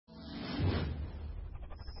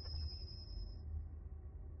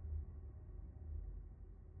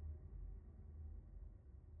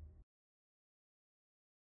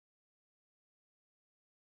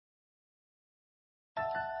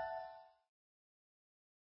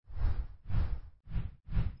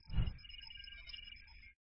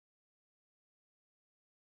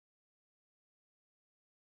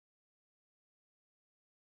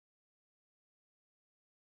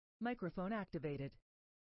Microphone activated.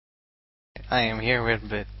 I am here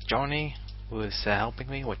with Johnny, who is helping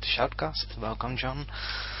me with the shoutcast. Welcome, John.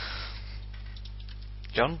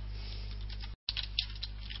 John?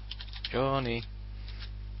 Johnny?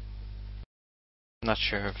 Not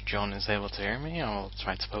sure if John is able to hear me. I will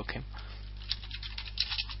try to poke him.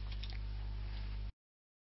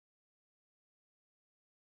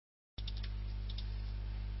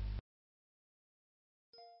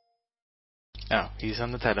 Oh, he's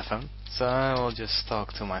on the telephone, so I will just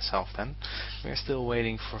talk to myself then. We're still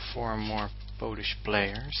waiting for 4 more Polish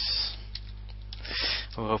players,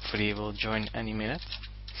 who hopefully will join any minute.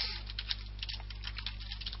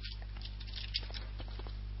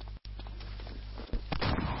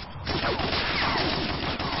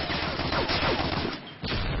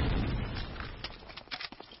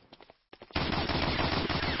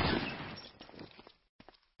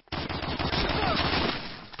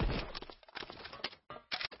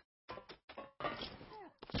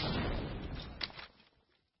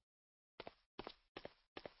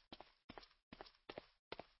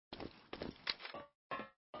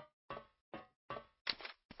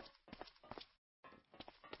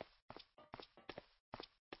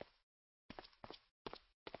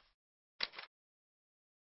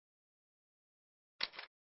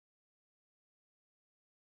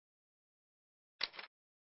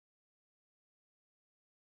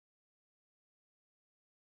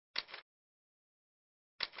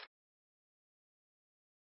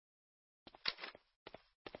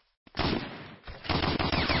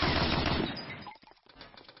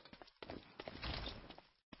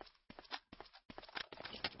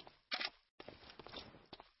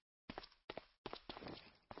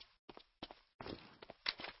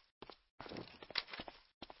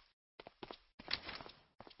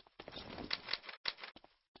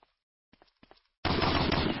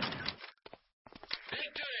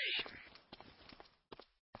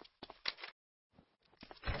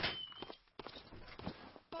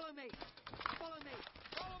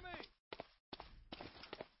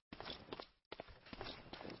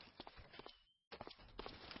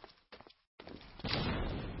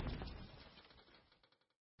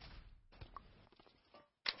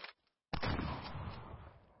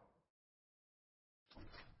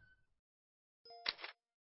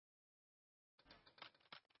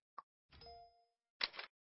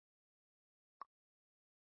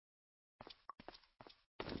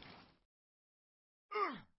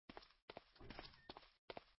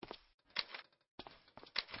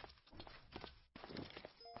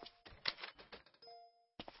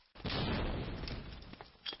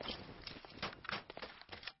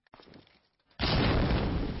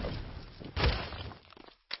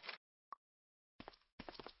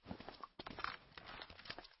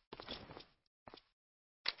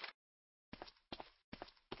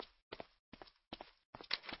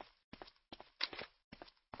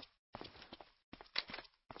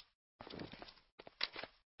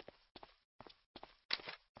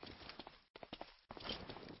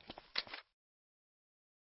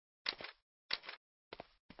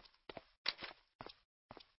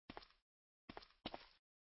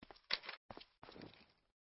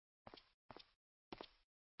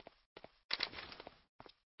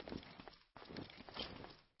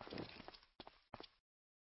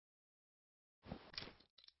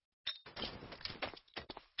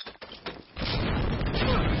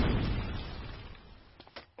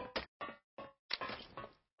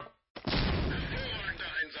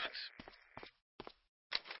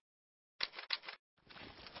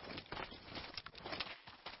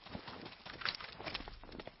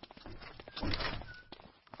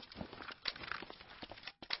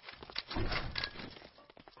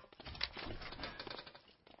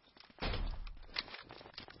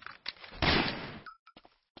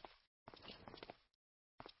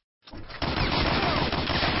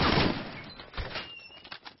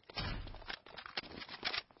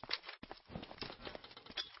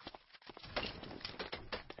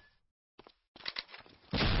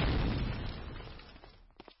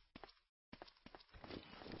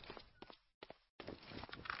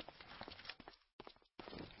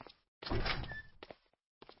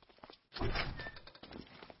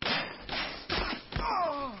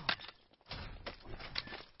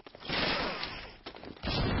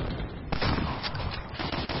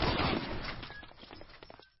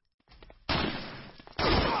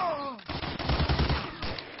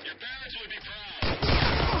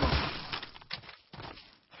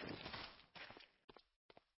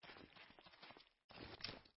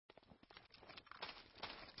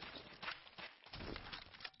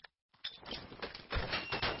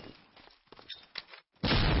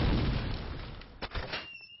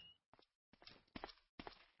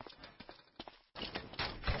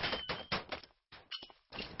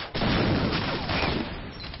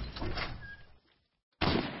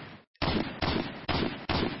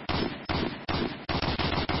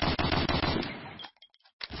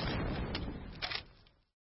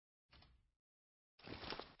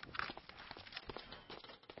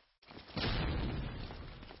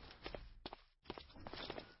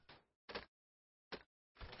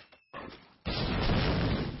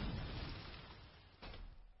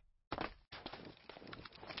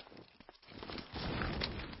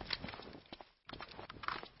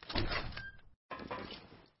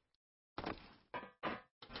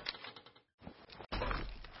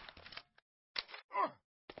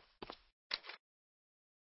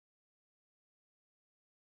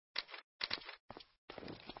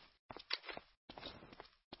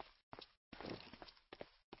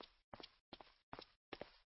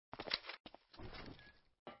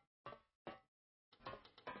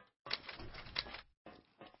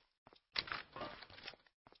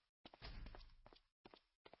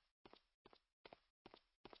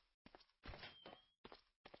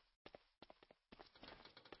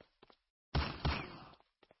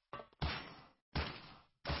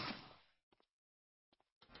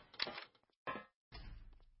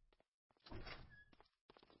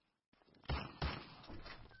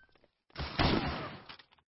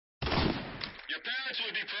 Your parents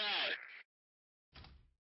would be proud.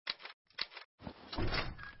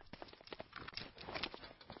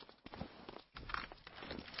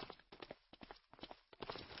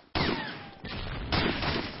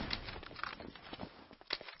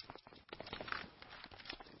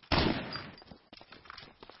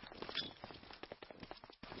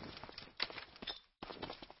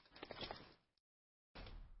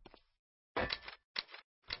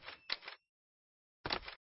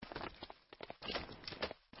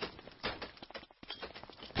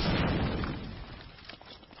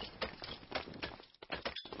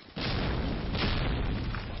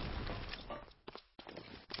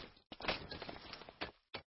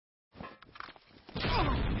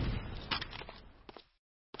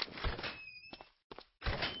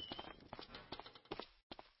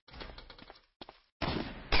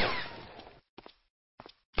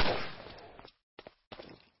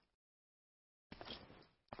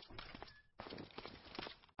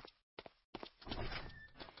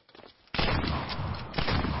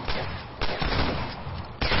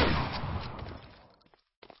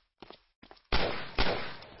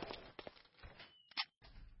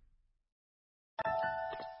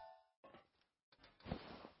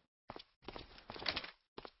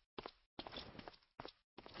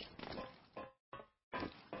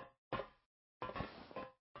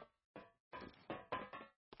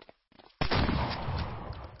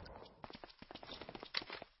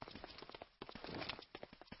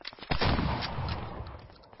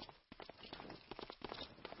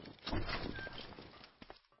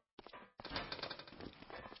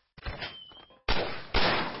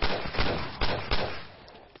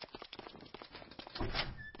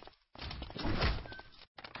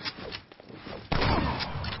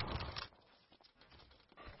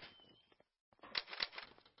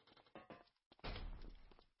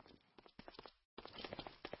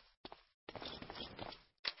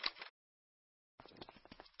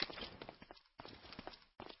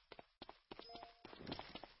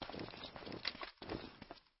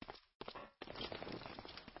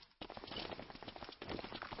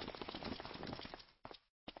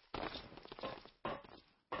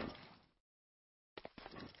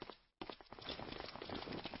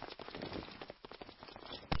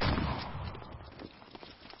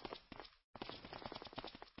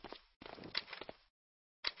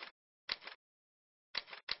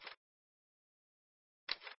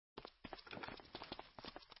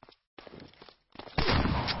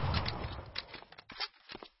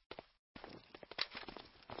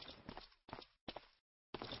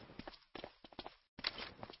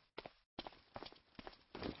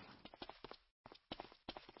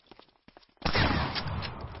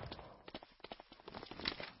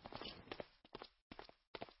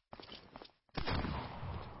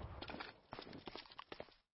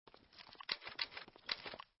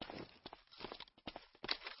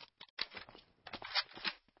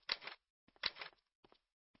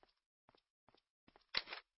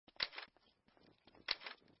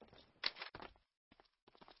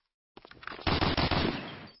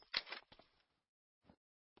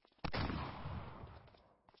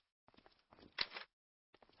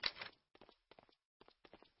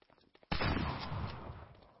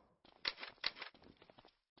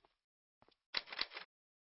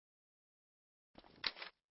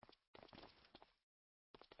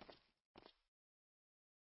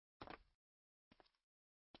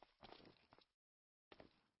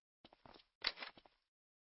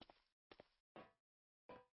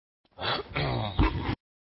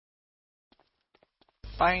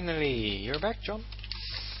 Finally, you're back, John?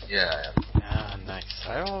 Yeah, I am. Ah, nice.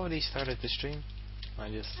 I already started the stream.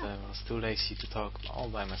 I just was too lazy to talk all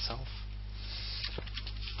by myself.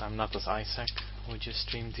 I'm not as Isaac, who just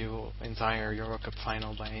streamed the entire Euro Cup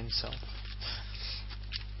final by himself.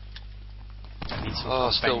 I need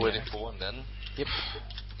some still waiting for one then? Yep.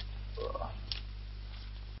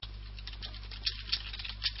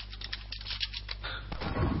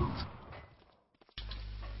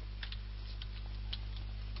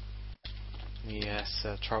 He has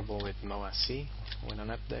trouble with MoHAA with an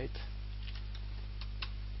update.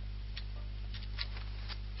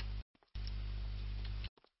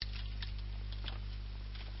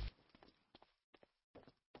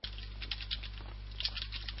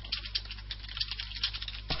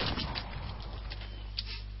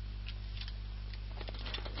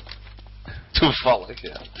 Toevallig,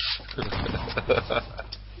 ja.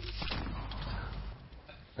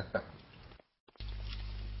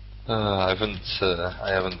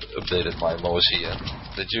 I haven't updated my MoHAA yet.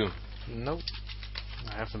 Did you? Nope.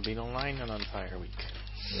 I haven't been online an entire week.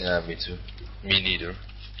 Yeah, me too. Me neither.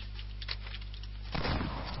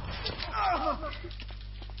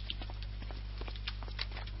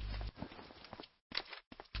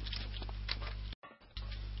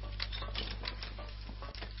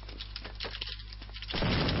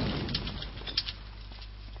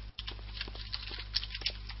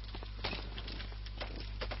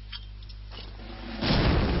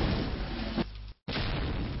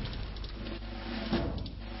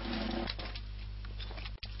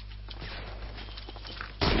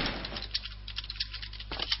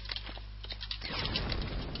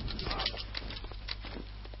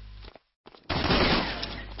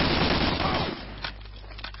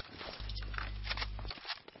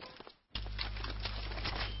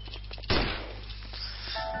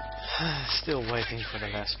 Still waiting for the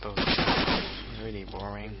last boat. Really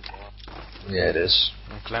boring. Yeah, it is.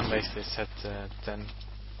 On ClanBase is at 10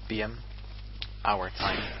 PM our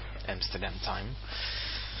time, Amsterdam time.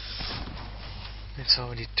 It's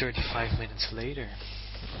already 35 minutes later.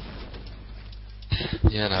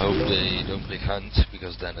 Yeah, and I hope they don't play Hunt,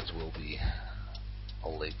 because then it will be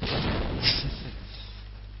all late.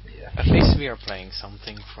 Yeah. At least we are playing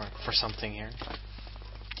something for something here.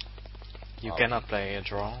 You cannot play a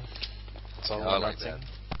draw. It's all I like nothing.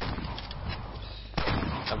 that.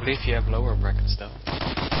 I believe you have lower brackets though.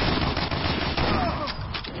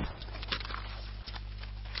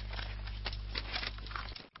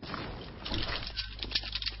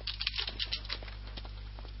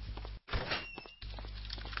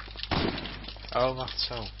 Oh, wacht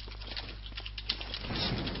zo.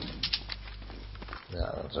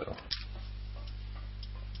 Ja, zo.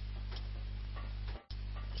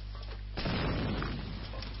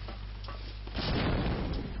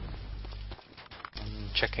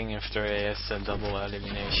 Checking if there is a double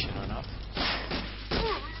elimination or not.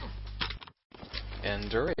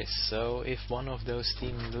 And there is, so if one of those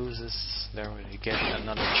teams loses, they will get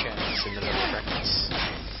another chance in the lower brackets.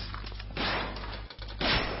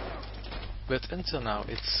 But until now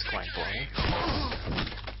it's quite boring.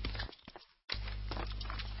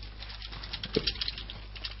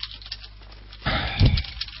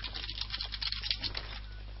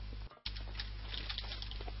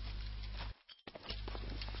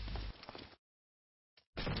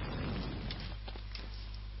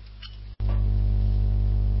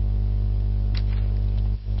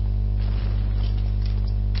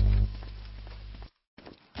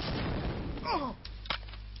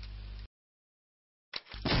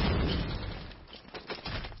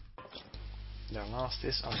 Their last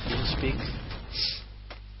is on TeamSpeak,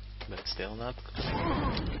 but still not.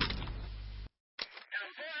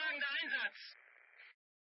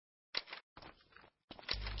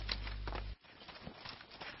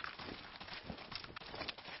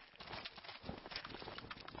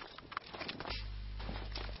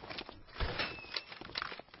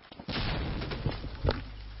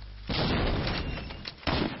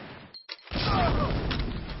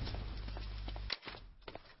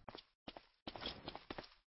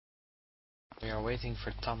 We are waiting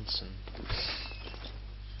for Thompson.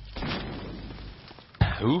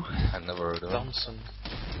 Who? I never heard of him. Thompson.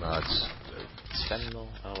 No, it's... Svendel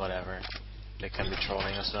or whatever. They can be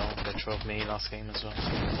trolling as well. They trolled me last game as well.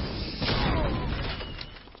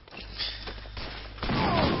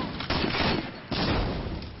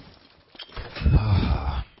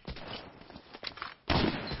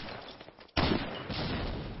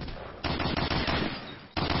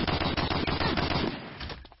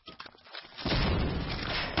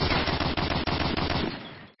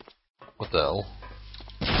 What the hell?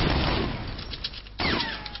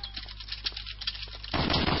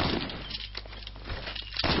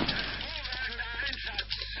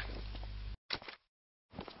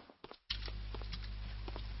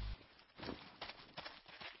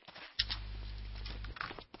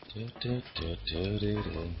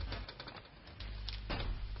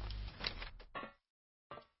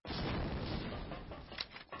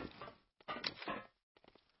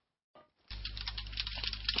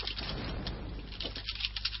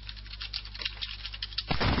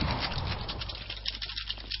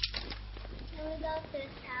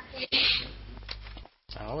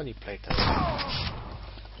 I already played that.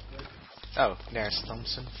 Oh, there's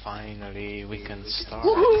Thompson. Finally, we can start.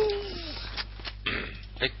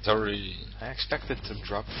 Victory! I expected to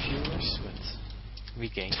drop viewers, but we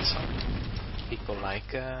gained some. People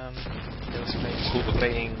like those players who are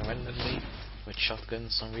playing randomly with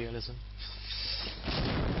shotguns on realism.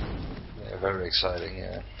 Yeah, very exciting,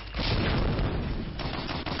 yeah.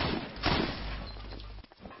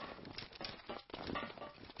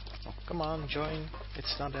 Oh, come on, join.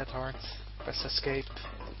 It's not that hard. Press escape.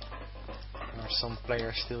 Or some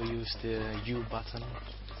players still use the U button.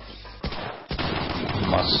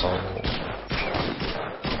 Muscle.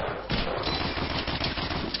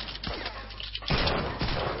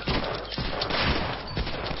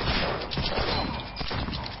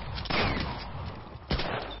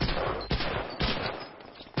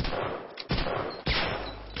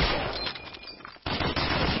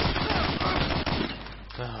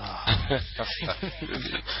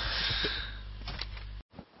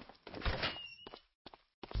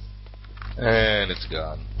 And it's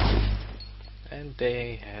gone. And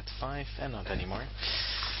they had 5 and not anymore.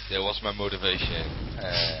 There was my motivation,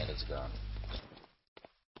 and it's gone.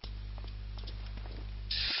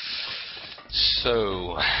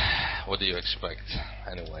 So, what do you expect,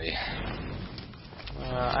 anyway?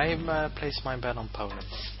 I placed my bet on Poland.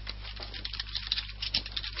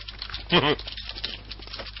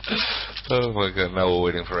 Oh my god, now we're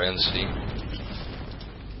waiting for NC.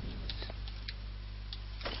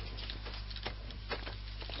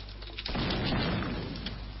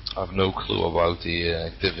 I have no clue about the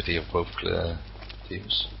activity of both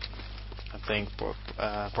teams. I think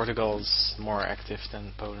Portugal is more active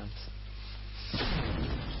than Poland.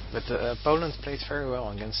 But Poland played very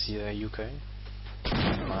well against the UK.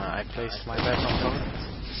 I placed my bet on Poland.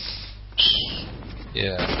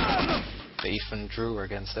 Yeah. They even drew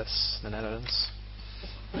against us, the Netherlands.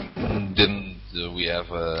 Didn't we have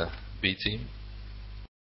a B team?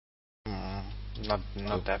 Not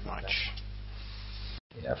that much.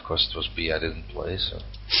 Yeah, of course it was B. I didn't play, so.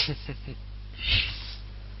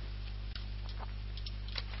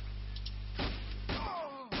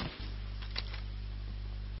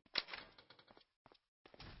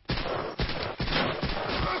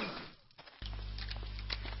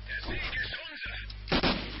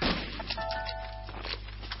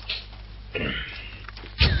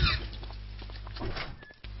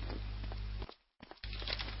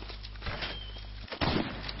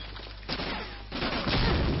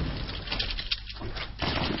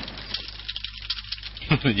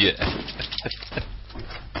 Yeah.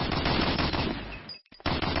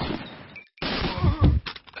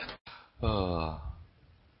 Oh.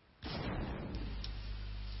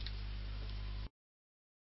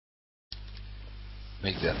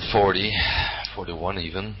 Make that 40, 41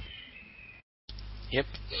 even. Yep.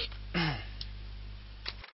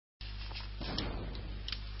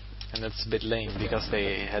 And that's a bit lame because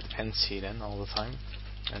they had NC then all the time,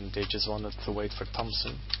 and they just wanted to wait for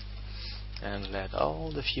Thompson and let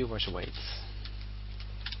all the viewers wait.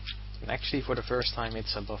 And actually for the first time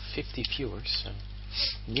it's above 50 viewers, so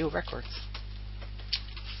new record.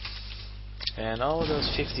 And all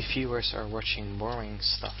those 50 viewers are watching boring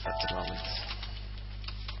stuff at the moment.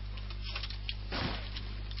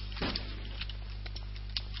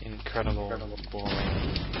 Incredible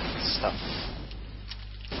boring stuff.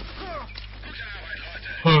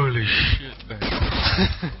 Holy shit, man.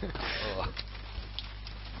 Oh.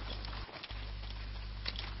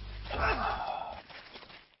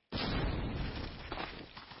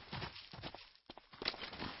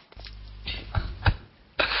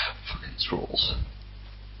 Fucking trolls.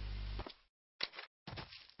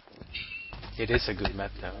 It is a good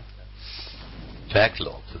map though.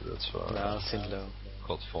 Backlot, that's what No, it's in low.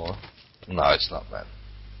 called for. No, it's not, man.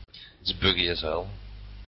 It's buggy as hell.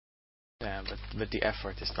 Yeah, but the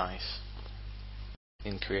effort is nice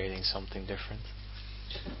in creating something different.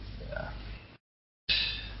 Yeah.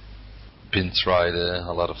 Been tried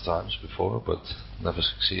a lot of times before, but never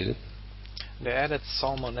succeeded. They added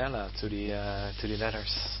salmonella to the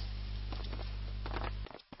letters.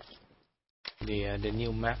 The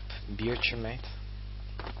new map Briandj made.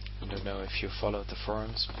 I don't know if you followed the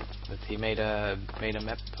forums, but he made a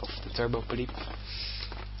map of the Turbo Polyp,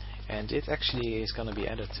 and it actually is gonna be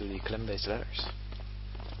added to the ClanBase letters.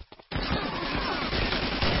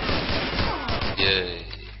 Yay.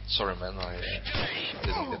 Sorry man, I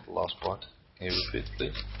didn't get the last part. Can you repeat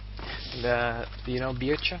please? You know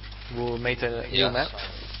Briandj, who made a new Yes. map?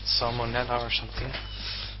 Salmonella or something?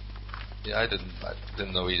 Yeah, I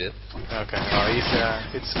didn't know he did. Okay,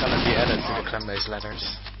 it's gonna be added to the ClanBase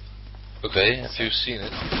letters. Okay, have you seen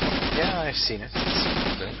it? Yeah, I've seen it.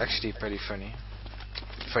 It's Okay. actually pretty funny.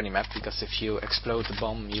 Funny map, because if you explode the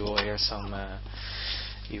bomb, you will hear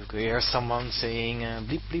you could hear someone saying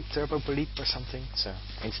bleep bleep turbo bleep or something. So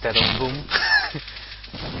instead of boom.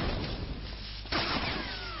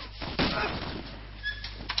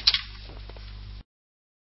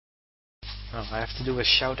 Oh, I have to do a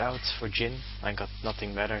shout out for Jin. I got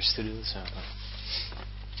nothing better to do, so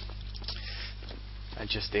I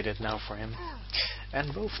just did it now for him.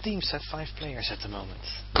 And both teams have 5 players at the moment.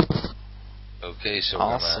 Okay, so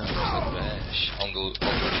Awesome. we're gonna bash on the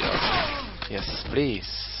other. Yes,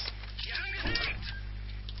 please.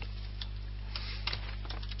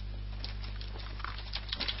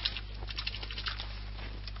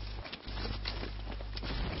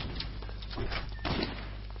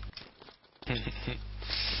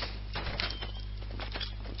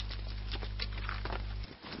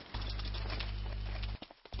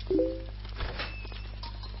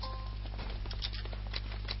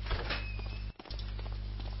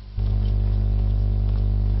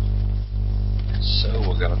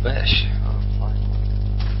 bash. Oh, fine.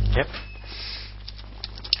 Yep.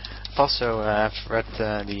 Also, I've read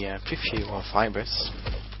the preview of Ibis.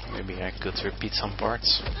 Maybe I could repeat some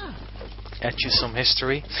parts. Add you some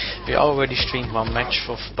history. We already streamed one match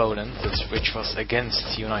of Poland, which was against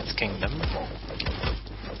the United Kingdom.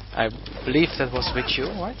 I believe that was with you,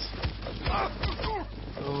 right?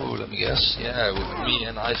 Oh, let me guess. Yeah, with me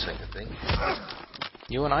and Isaac, I think.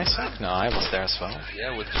 You and Isaac? No, I was there as well.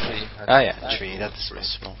 Yeah, with 3. Ah yeah, 3, that is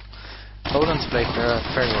possible. Poland played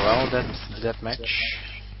very well that match.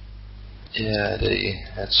 Yeah, they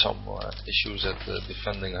had some issues at the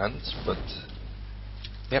defending end, but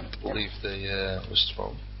yep. I believe they were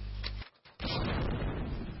strong.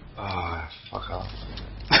 Ah, fuck off.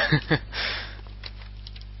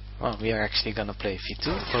 Well, we are actually gonna play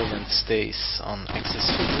V2. Poland stays on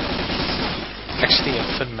Axis V2. Actually a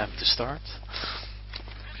fun map to start.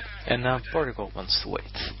 And now Portugal wants to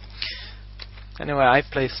wait. Anyway, I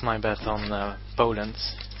placed my bet on Poland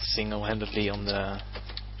single-handedly on the...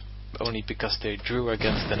 only because they drew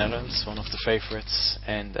against the Netherlands, one of the favorites,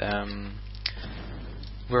 and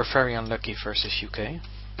were very unlucky versus UK.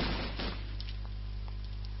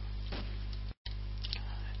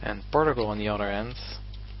 And Portugal, on the other hand,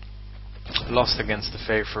 lost against the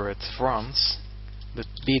favorite France, but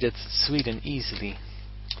beat Sweden easily.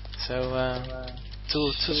 So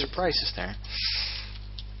two surprises there.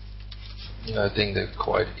 Yeah, I think they're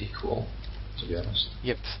quite equal, to be honest.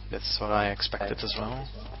 Yep, that's what I expected as well.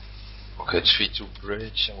 Okay, it's V2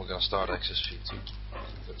 bridge, and we're gonna start Axis V2.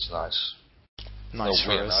 That's nice. Nice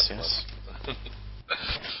No, for us, not, yes.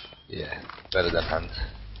 Yeah, better than Hunt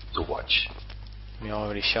to watch. We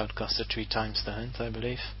already shoutcasted 3 times the Hunt, I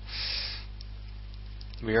believe.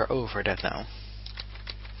 We are over that now.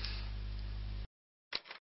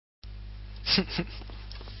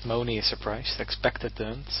 Moni is surprised, expected the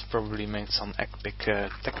Hunt, probably made some epic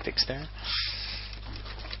tactics there.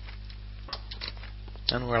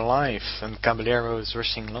 And we're live, and Caballero is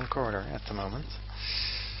rushing long corridor at the moment.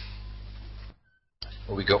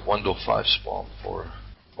 We got 1.5 spawn for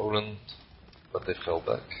Poland, but they fell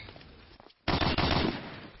back.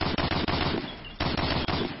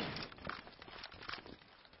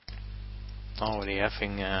 Already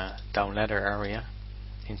having down ladder area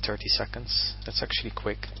in 30 seconds. That's actually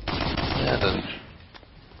quick. Yeah, then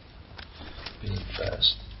being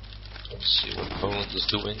fast. Let's see what Poland is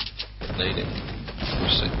doing. Nading for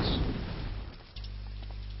 6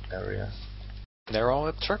 area. They're all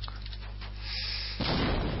at truck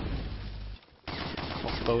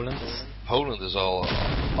of Poland. Poland is all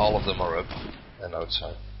of them are up and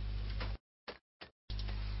outside.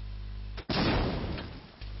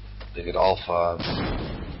 They get Alpha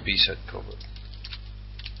B set covered.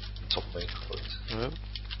 Top main covered. Yep.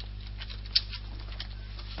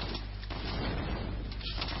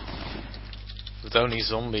 But only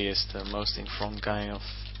Zombie is the most in front guy of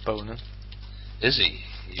Poland. Is he?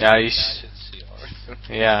 Yeah, he's...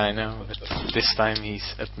 yeah, I know, but this time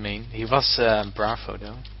he's at main. He was Bravo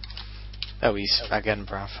though. Oh, he's again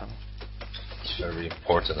Bravo. It's very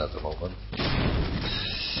important at the moment.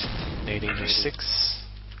 Nading for 6.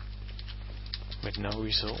 With no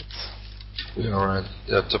result. We are at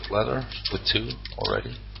the top ladder with 2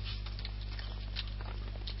 already.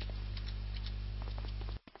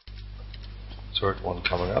 Third one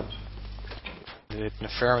coming up. With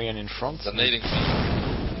Nefarian in front. The nading.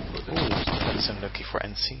 Ooh, that's unlucky for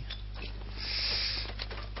NC.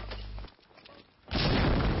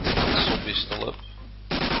 Zombie still up.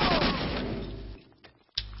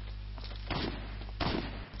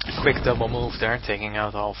 A quick double move there, taking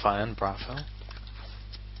out Alpha and Bravo.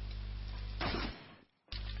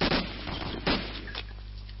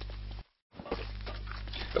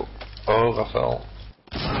 Oh, Rafael.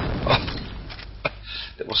 Oh.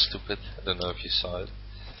 That was stupid. I don't know if you saw it.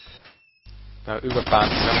 Now Uberpan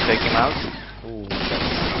is gonna take him out. Ooh.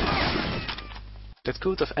 That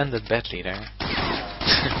could have ended badly there.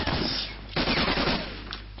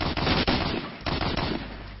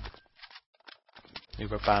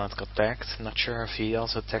 Uberpan got tagged. Not sure if he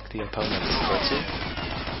also tagged the opponent as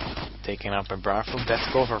well. Taking out by Bravo.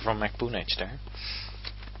 Bad cover from Briandj there.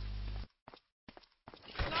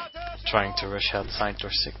 Trying to rush outside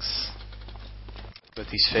door 6. But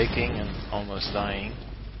he's faking and almost dying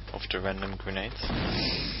of the random grenade.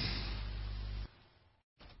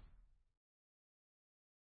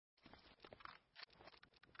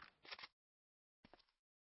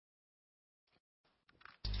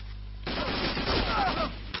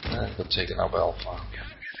 And got taken out by Alpha.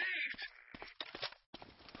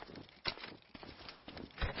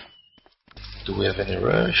 Do we have any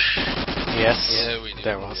rush? Yes, Yeah, we do.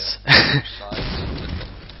 there was.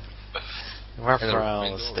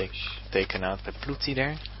 Rafael was taken out by Pluti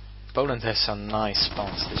there. Poland has some nice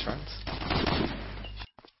spawns this round.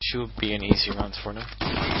 Should be an easy round for them.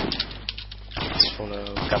 Let's follow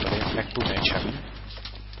Briandj, I mean.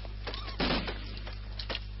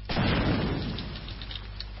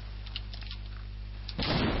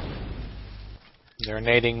 They're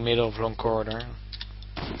nading middle of long corridor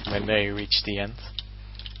when they reach the end.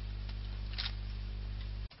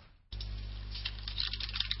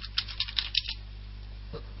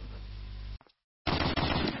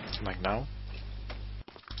 Like now.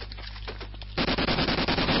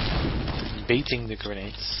 Baiting the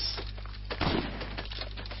grenades.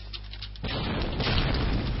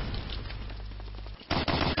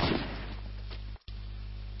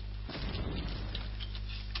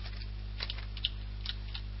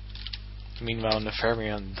 Meanwhile,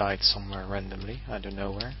 Nefarian died somewhere randomly. I don't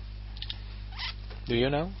know where. Do you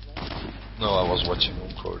know? No, I was watching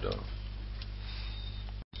on corridor.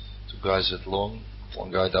 Two guys at long,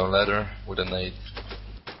 one guy down ladder with a nade.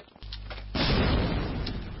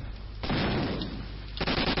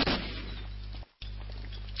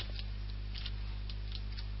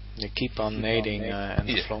 They keep on nading and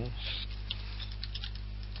yeah. flong.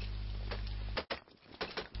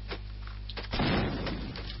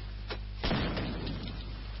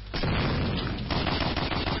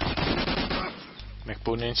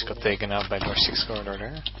 Briandj got taken out by door 6 corridor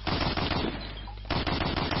there.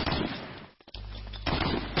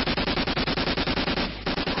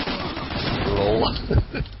 Lol.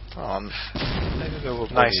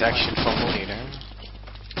 Nice action from Mooney there.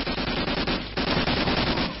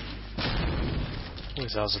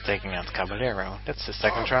 He's also taking out Caballero. That's the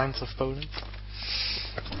second round of Poland.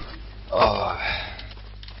 Oh.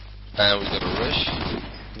 And we got a rush.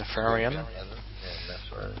 Nefarian. Yeah,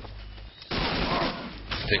 Nefarian.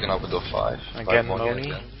 Taken up with door 5. Again,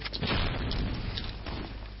 Mooney.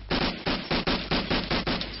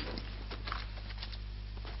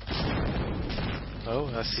 Oh,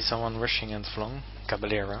 I see someone rushing and flung.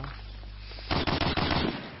 Caballero.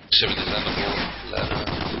 70 ladder.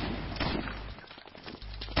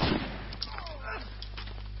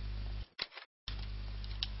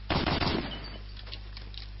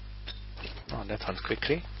 Oh, that went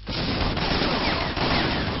quickly.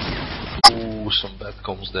 Ooh, some bad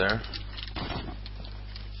comms there.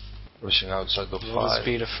 Rushing outside door 5. Will this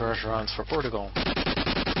be the first round for Portugal?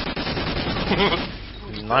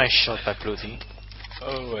 Nice shot by Pluti.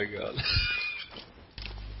 Oh my god.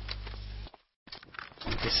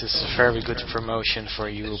 This is a very good promotion for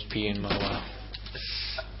European MoHAA.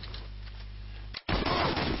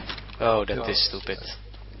 Oh, that is stupid.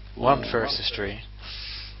 1 versus 3.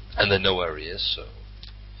 And they know where he is, so...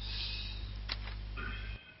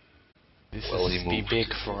 This well, is be big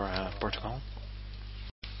for Portugal.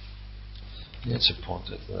 Yeah, it's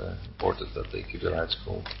important that they keep their heads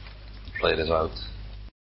cool. Play this out.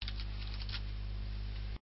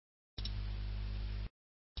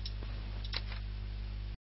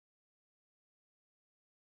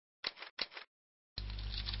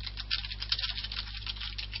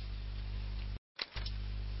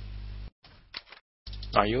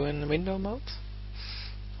 Are you in window mode?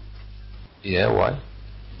 Yeah, why?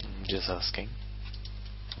 Just asking.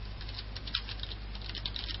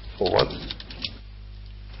 For what?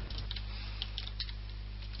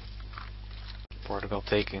 Portugal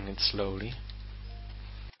taking it slowly.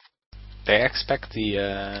 They expect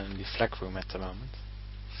the flag room at the moment.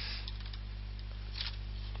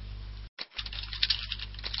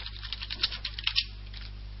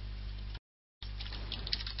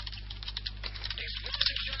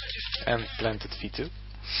 And planted V2.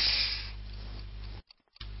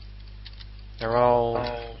 They're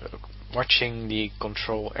all watching the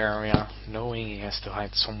control area, knowing he has to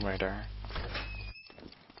hide somewhere there.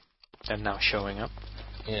 And now showing up.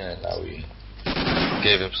 Yeah, now he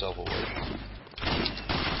gave himself away.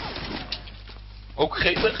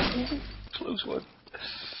 Okay, close one.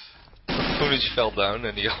 Briandj fell down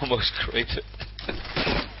and he almost created.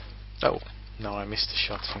 Oh, no, I missed the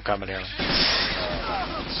shot from Caballero.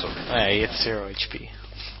 Sorry. He had 0 HP.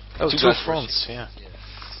 Oh, 2 fronts, yeah.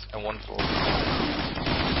 And 1 for.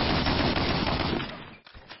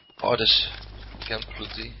 Oh, this again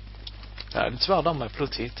Pluti. It's well done by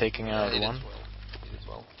Pluti, taking out 1. He did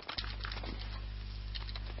well.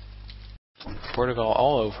 Portugal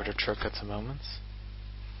all over the truck at the moment.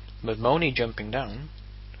 But Moni jumping down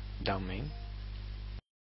main.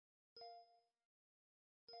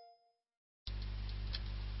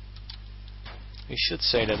 We should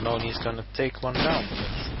say that Moni is gonna take 1 down.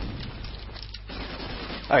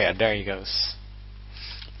 Oh yeah, there he goes.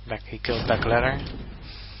 He killed back ladder.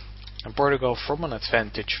 And Portugal from an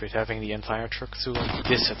advantage with having the entire truck to a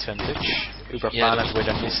disadvantage. Uber Yeah, Planet with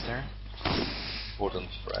a miss there. Important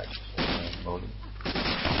frag for Moni.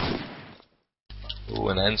 Ooh,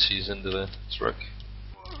 and Nancy's in the truck.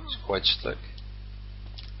 It's quite stuck.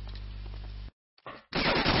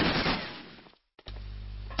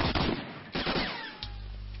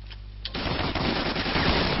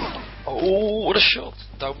 Oh, what a shot!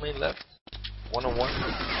 Down main left.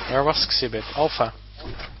 1-on-1. Where was Xibit? Alpha.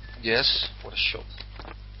 Yes, what a shot.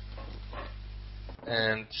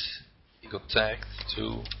 And he got tagged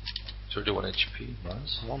to 31 HP.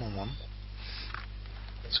 Nice. 1-on-1.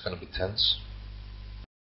 It's gonna be tense.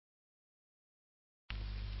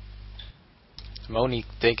 Moni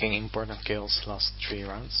taking important kills last 3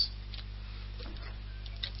 rounds.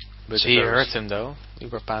 But So he those- hurt him though.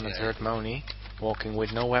 Uber Planet Yeah. hurt Moni. Walking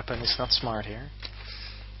with no weapon is not smart here.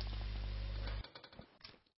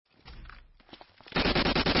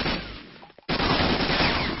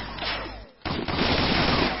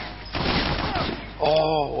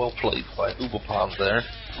 Oh, well played by Uberpan there.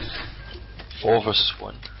 4 versus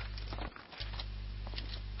 1.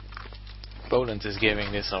 Poland is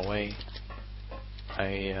giving this away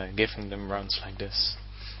by giving them rounds like this.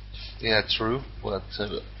 Yeah, true. But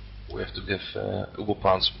we have to give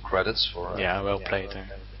Uberpan some credits for Yeah, well played there.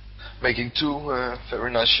 making 2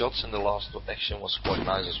 very nice shots, and the last action was quite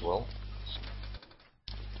nice as well.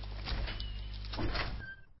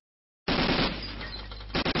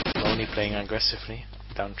 Moni playing aggressively,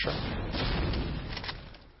 down truck.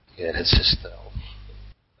 Yeah, that's his style.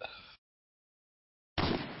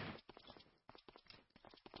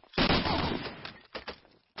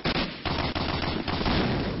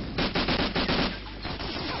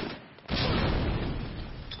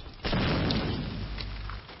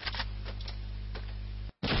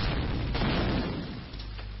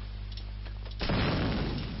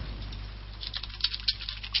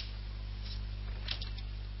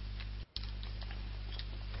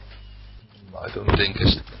 I don't think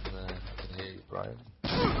I can hear you, Brian.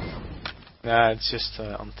 Nah, it's just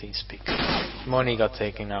on TeamSpeak. Moni got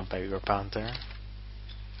taken out by Uber Panther.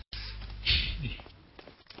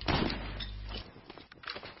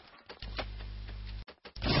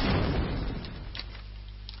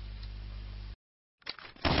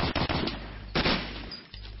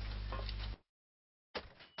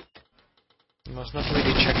 He was not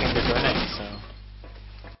really checking the grenade, so...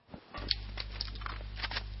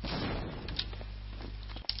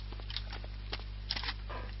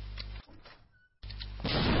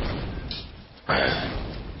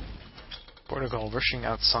 Portugal rushing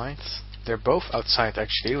outside. They're both outside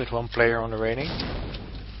actually, with 1 player on the railing.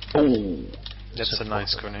 Oh, That's a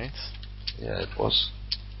nice grenade. Yeah, it was.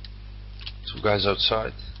 2 guys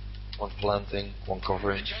outside. 1 planting, 1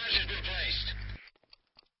 covering.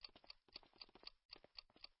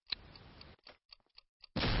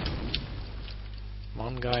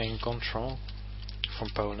 One guy in control from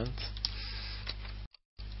Poland.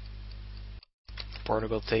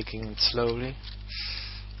 Portugal taking it slowly.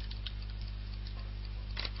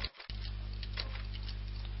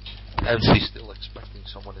 NC still expecting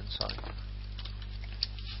someone inside.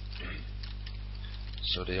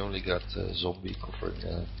 So they only got zombie covering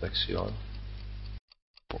Vexion.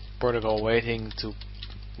 Portugal waiting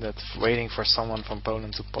for someone from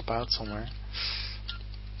Poland to pop out somewhere.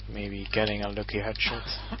 Maybe getting a lucky headshot.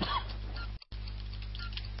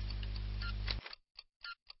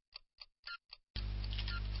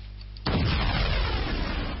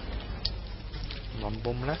 One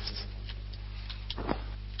bomb left.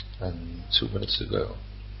 And 2 minutes to go.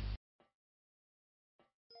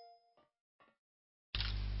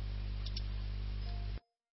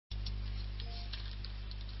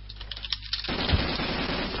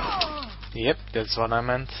 Yep, that's what I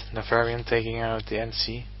meant. Nefarian taking out the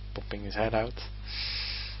NC, popping his head out.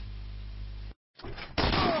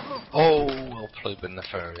 Oh, well played by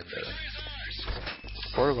Nefarian there.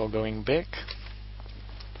 Portugal going big.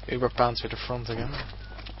 Uber Pounds with the front again.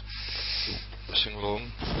 Pushing long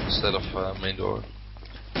instead of main door.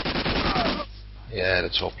 Yeah,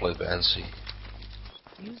 that's well played by NC.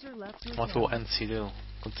 What will NC do?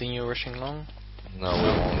 Continue rushing long? No, we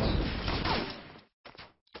won't.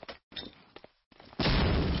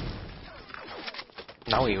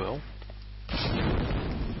 Now he will.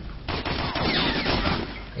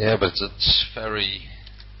 Yeah, but it's very...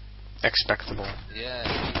 Expectable. Yeah,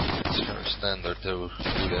 it's very standard to do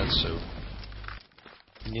that, so...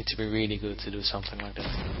 You need to be really good to do something like that.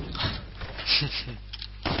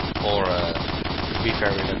 Or, Be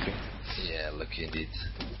very lucky. yeah, lucky indeed.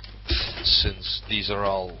 Since these are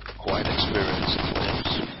all quite experienced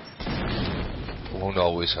players, won't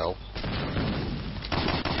always help.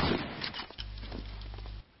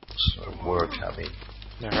 work, I mean.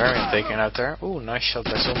 The Variant taken out there. Ooh, nice shot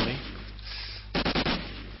by Zombie.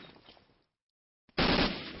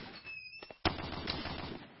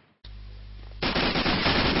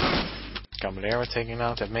 Caballero taking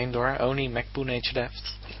out that main door. Only MoHAA left.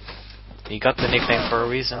 He got the nickname for a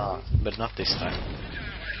reason, but not this time.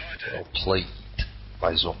 Well played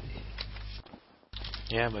by Zombie.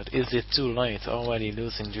 Yeah, but is it too late? Already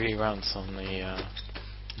losing 3 rounds on the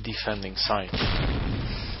defending side.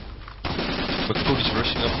 But Cody's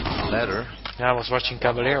rushing up the ladder. Yeah, I was watching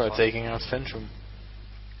Caballero taking out Ventrum.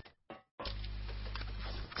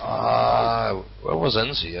 Where was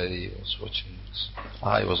Enzi? I was watching.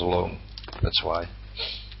 I was alone. That's why.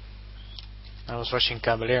 I was watching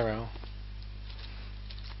Caballero.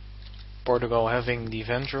 Portugal having the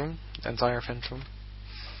Ventrum, entire Ventrum.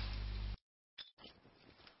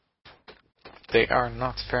 They are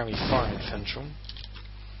not very far in Ventrum.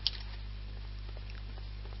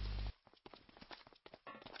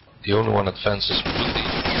 The only one advances Woody.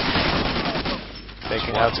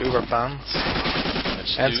 Taking out Uberpans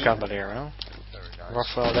and Caballero. Very nice.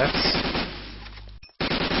 Rafael left.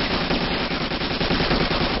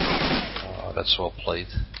 Oh, that's well played.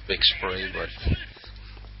 Big spray, but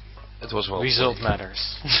it was well Result played.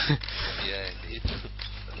 matters. Yeah, indeed.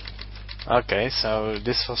 Okay, so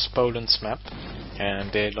this was Poland's map,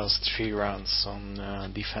 and they lost 3 rounds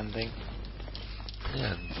on defending.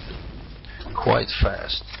 Yeah, and quite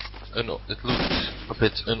fast. It looked a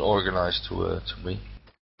bit unorganized to me.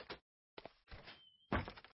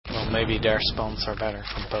 Well, maybe their spawns are better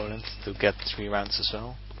from Poland to get 3 rounds as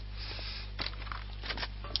well.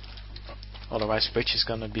 Otherwise, Bridge is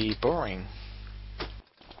gonna be boring.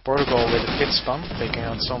 Portugal with a pit spawn, taking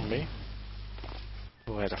out Zombie,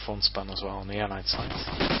 who had a front spawn as well on the allied side.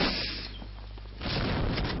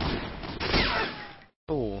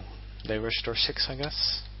 Ooh, they rushed door 6, I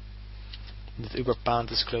guess. The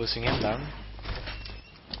Uberpant is closing him down.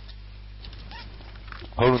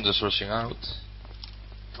 Poland is rushing out.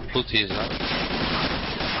 Putti is out.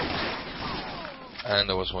 And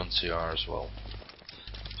there was one CR as well.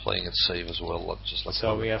 Playing it safe as well, just like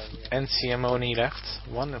So we have NC and Moni left.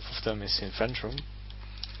 One of them is in Ventrum.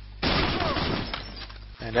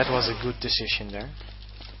 And that was a good decision there,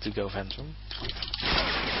 to go Ventrum.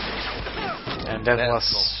 And that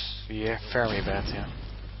was, yeah, very bad, yeah.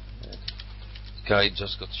 The guy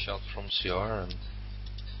just got shot from CR and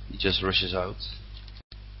he just rushes out.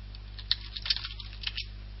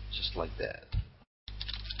 Just like that.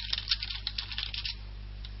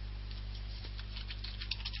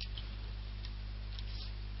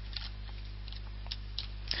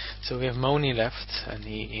 So we have Moni left, and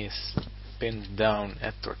he is pinned down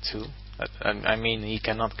at door 2. I mean, he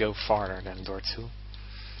cannot go farther than door 2.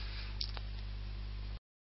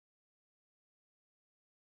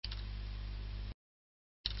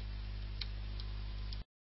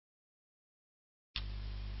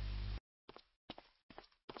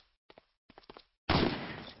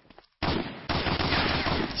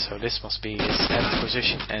 So this must be his end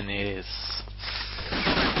position, and it is.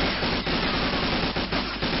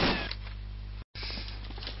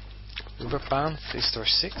 Uberpaan is door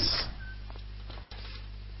 6,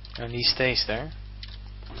 and he stays there.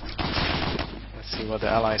 Let's see what the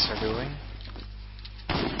allies are doing.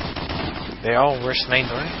 They all rush main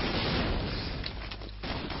door.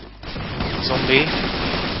 Zombie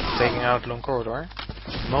taking out long corridor.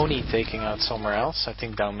 Moni taking out somewhere else. I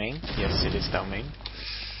think down main. Yes, it is down main.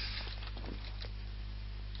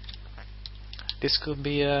 This could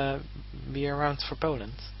be a round for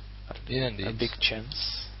Poland. Yeah, indeed. A big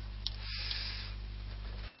chance.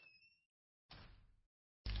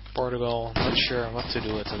 Portugal, not sure what to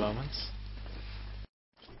do at the moment.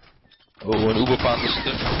 Oh, and Uberpaan is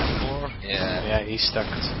stuck. 4. Yeah, he's stuck.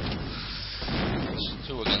 It's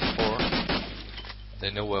 2 against 4.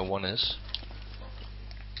 They know where 1 is.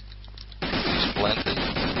 He's planted.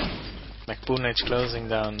 MoHAA closing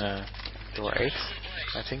down door 8,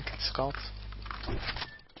 I think it's called.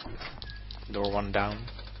 Door 1 down.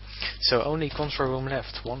 So only control room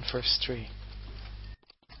left, 1 versus 3.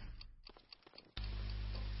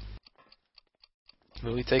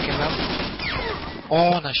 Will we take him out?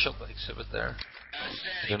 Oh, nice shot by Exhibit there.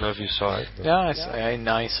 I don't know if you saw it. Yeah, it's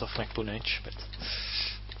nice of MoHAA, but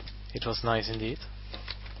it was nice indeed.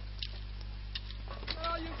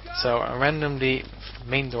 So randomly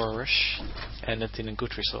main door rush ended in a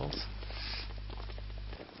good result.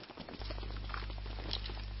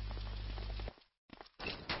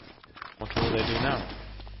 What will they do now?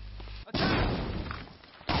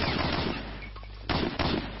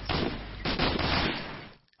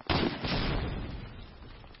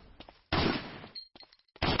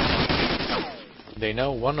 They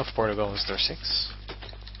know one of Portugal is their 6.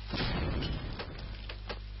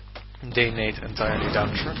 They nade entirely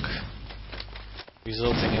down truck,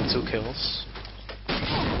 resulting in 2 kills,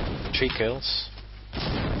 3 kills,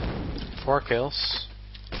 4 kills.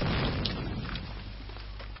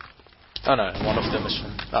 Oh no, one of them is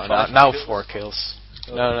from... Oh, now 4 kills.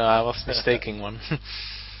 No, I was mistaking one.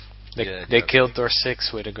 They killed door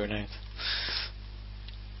 6 with a grenade.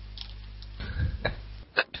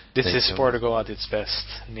 This is Portugal at its best,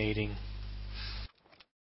 nading.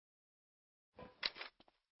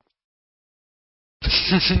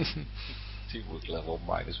 Teamwork level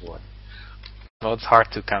 -1. Well, it's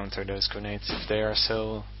hard to counter those grenades if they are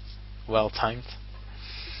so well timed.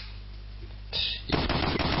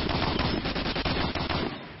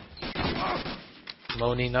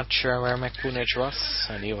 Moni not sure where McPoonage was,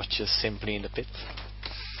 and he was just simply in the pit.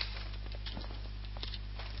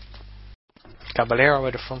 Caballero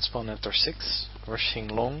with the front spawn at door 6, rushing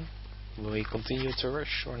long. Will he continue to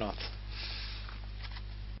rush or not?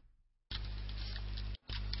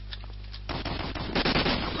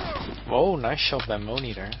 Whoa, nice shot by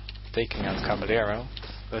Moni there, taking out Caballero.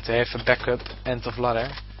 But they have a backup end of ladder.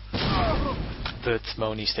 But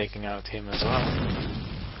Moni's taking out him as well.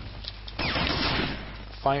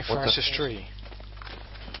 5 versus 3.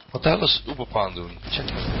 What the hell is Uberpan doing? Check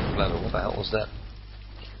the ladder, what the hell was that?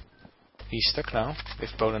 He's stuck now,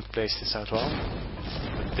 if Poland plays this out well.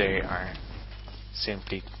 But they are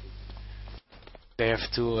simply... They have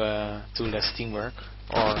two less teamwork.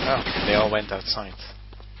 Or no, they all went outside.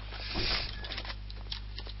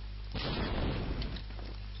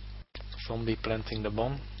 Zombie planting the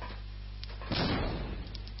bomb.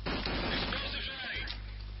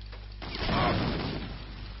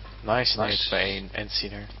 Nice nade by NC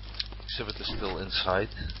there. Exhibit is still inside,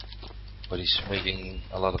 but he's making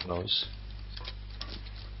a lot of noise.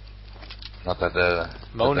 Not that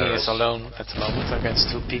Moni is alone at the moment against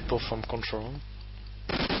 2 people from control.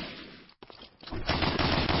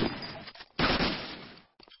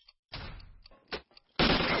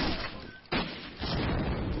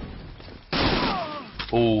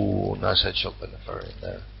 Ooh, nice headshot by the fire in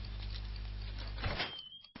there.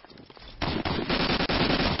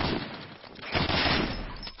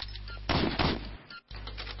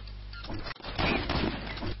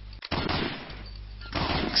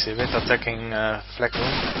 Exhibit attacking flag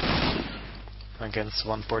room against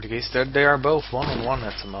 1 Portuguese. They are both 1-on-1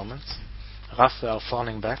 at the moment. Rafael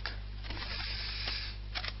falling back.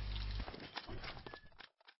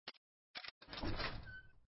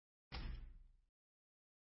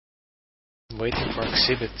 Waiting for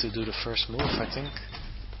Exhibit to do the first move, I think.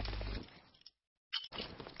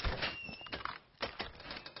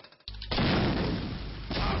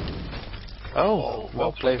 Oh,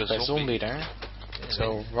 well played by Zombie there. Yeah,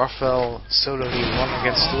 so Rafael solely 1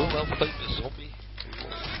 against 2. Well played by Zombie.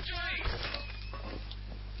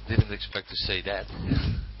 Didn't expect to say that.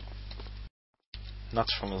 Not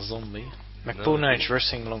from a zombie. McPoonage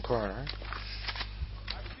rushing long corner.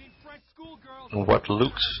 What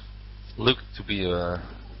looked to be a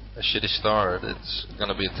shitty start. It's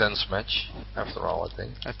gonna be a tense match after all, I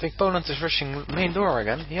think. I think Poland is rushing main door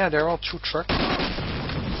again. Yeah, they're all 2 truck.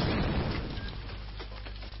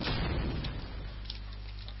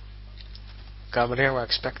 Caballero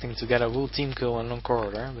expecting to get a wool team kill in long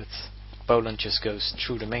corridor, but Poland just goes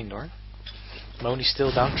through the main door. Moni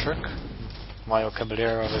still down truck, while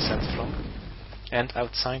Caballero is at the flank. And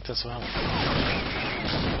outside as well.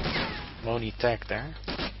 Moni tagged there.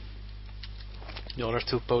 The other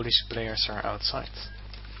 2 Polish players are outside.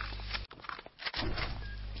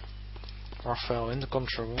 Rafael in the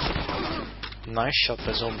control room. Nice shot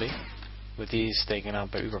by Zombie, but he is taken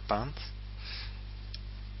out by Uberpan.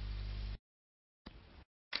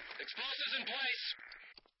 Explosives in place.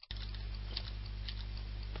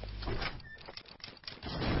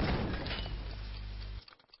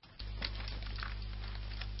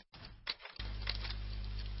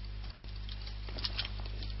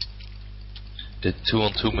 The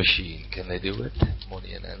 2-on-2 machine, can they do it?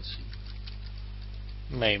 Moni and NC.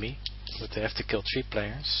 Maybe, but they have to kill 3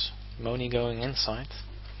 players. Moni going inside.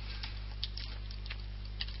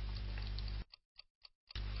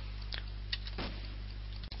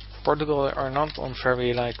 Portugal are not on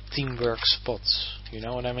very teamwork spots, you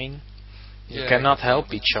know what I mean? You cannot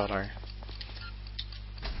help each other.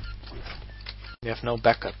 You have no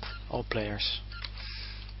backup, all players.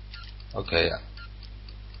 Okay, yeah.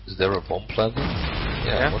 Is there a bomb planted?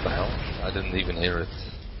 Yeah, what the hell? I didn't even hear it.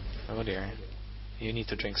 Oh dear. You need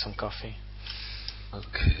to drink some coffee.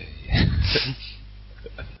 Okay.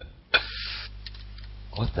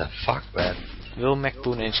 What the fuck, man? Will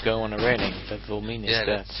Briandj go on a railing? That will mean he's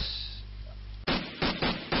dead.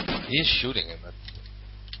 He is shooting him at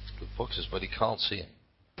the boxes, but he can't see him.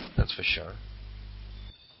 That's for sure.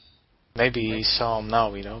 Maybe he saw him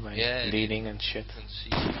now, you know, by Yeah, bleeding and shit. Can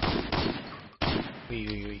see.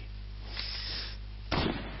 Wee.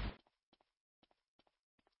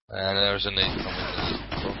 And there's a nade coming.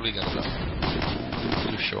 He's probably gonna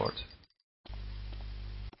die. Too short.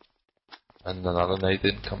 And another nade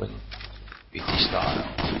incoming. BT style.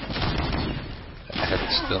 Head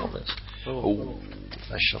still miss. Oh,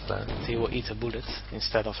 nice shot there. He will eat a bullet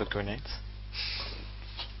instead of a grenade.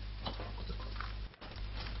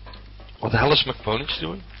 What the hell is Briandj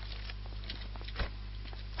doing?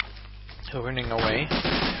 Running away.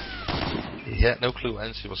 He had no clue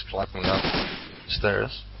and he was climbing up the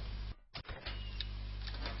stairs.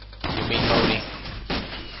 You mean Moni?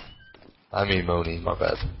 I mean Moni, my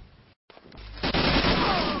bad.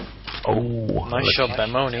 Oh, nice shot by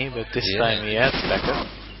Moni, but this time he had to back up.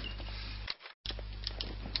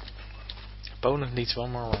 Opponent needs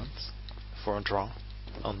one more round for a draw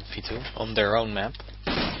on V2 on their own map.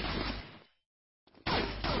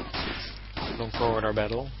 Going forward our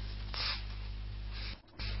battle.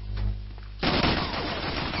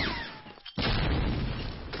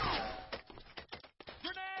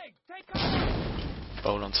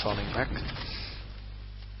 Poland's falling back.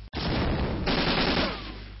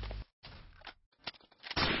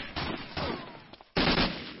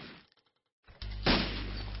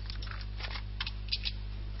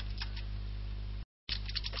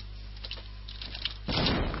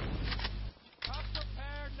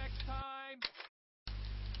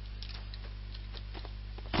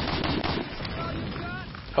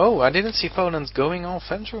 Oh, I didn't see Poland going off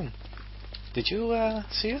fence room. Did you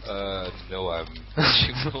see it? No, I'm...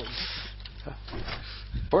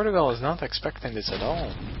 Portugal is not expecting this at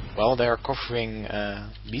all. Well, they are covering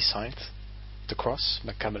B-side, the cross,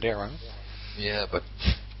 by Caballero. Yeah, but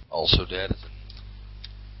also dead.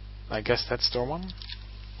 I guess that's the one?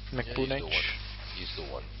 Briandj? He's the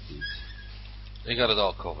one. They got it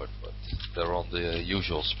all covered, but they're on the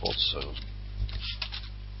usual spots, so...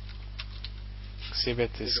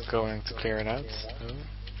 Exhibit is going to clear it out.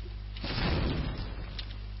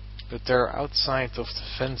 But they're outside of the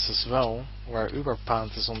fence as well, where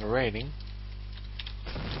Uberpound is on the railing.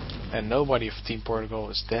 And nobody of Team Portugal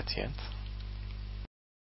is dead yet.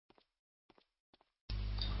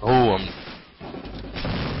 Oh,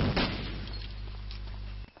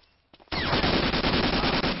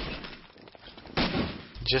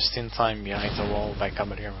 just in time behind the wall by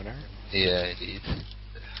Caballero there. Yeah, indeed.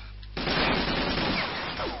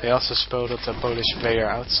 They also spotted a Polish player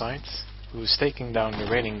outside, who's taking down the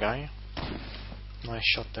railing guy. Nice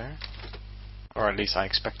shot there. Or at least I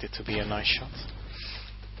expect it to be a nice shot.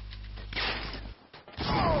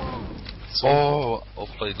 Oh, all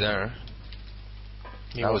played there.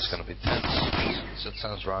 Now was it's gonna be tense. That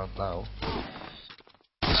sounds round now.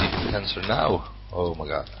 It's even tenser now. Oh my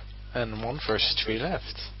god. And 1 versus 3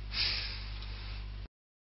 left.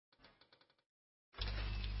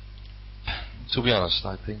 To be honest,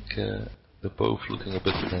 I think they're both looking a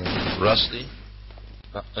bit rusty,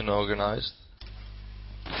 unorganized.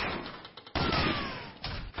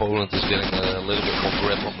 Poland is getting a little bit more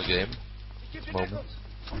grip on the game at the moment.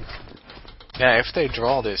 Yeah, if they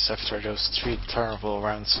draw this after those 3 terrible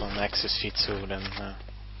rounds on Axis V2, then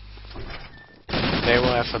they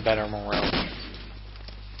will have a better morale.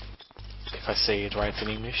 If I say it right in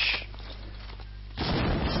English.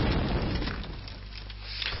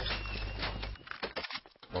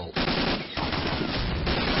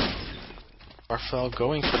 Barfel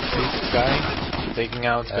going for the big guy, taking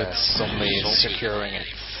out, but somebody is securing it.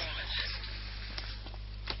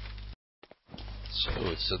 So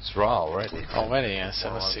it's a draw already. Already, yeah,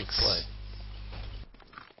 7-6.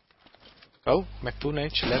 Oh,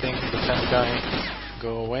 Briandj letting the fan guy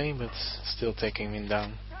go away, but still taking him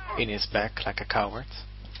down in his back like a coward.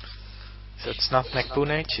 So it's not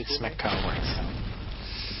Briandj, it's coward.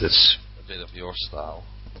 That's a bit of your style.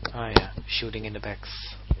 Ah yeah, shooting in the backs.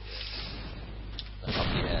 Up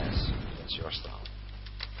the ass. That's your style.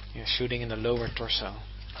 Yeah, shooting in the lower torso.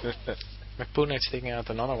 Briandj taking out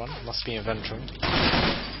another one. Must be in Ventrum.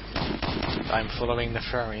 I'm following the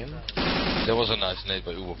Farian. There was a nice nade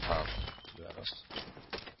by Uberpound, to be honest.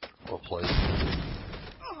 Well played.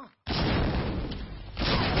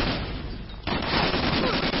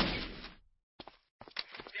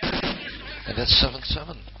 And that's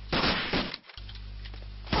 7-7.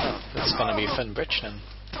 That's gonna be a fun bridge then.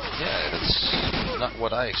 Yeah, that's not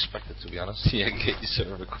what I expected, to be honest. Yeah, get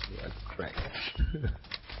server crank.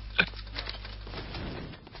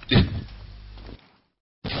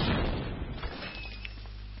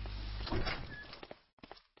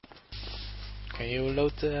 Can you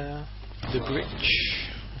load the bridge?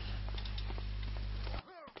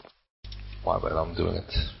 My bad, I'm doing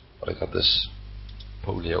it. But I got this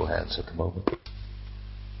polio hands at the moment.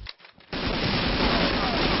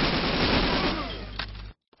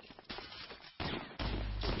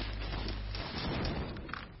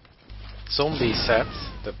 Zombie said,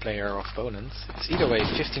 the player of Poland, it's either way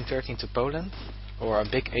 15-13 to Poland or a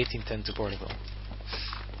big 18-10 to Portugal.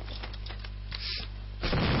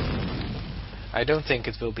 I don't think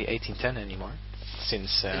it will be 18-10 anymore,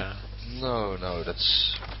 since No,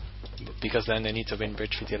 that's... because then they need to win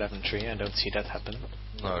bridge with 11-3. I don't see that happen.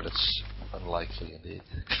 No, that's unlikely indeed.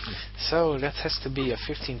 So that has to be a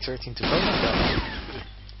 15-13 to Poland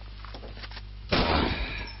then.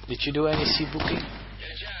 Did you do any seat booking?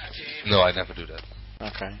 No, I never do that.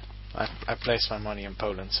 Okay. I placed my money in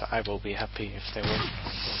Poland, so I will be happy if they win.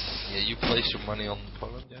 Yeah, you place your money on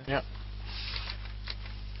Poland, yeah? Yeah.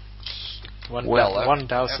 Well, 1,000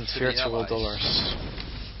 after virtual the dollars.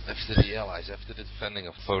 After the Allies, after the defending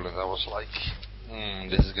of Poland, I was like,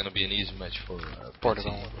 this is going to be an easy match for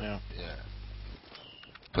Portugal, PT. yeah.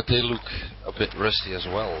 But they look a bit rusty as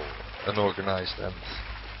well, unorganized, and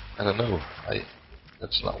I don't know.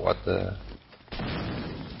 That's not what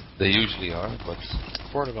they usually are, but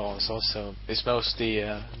Portugal is also mostly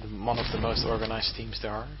one of the most organized teams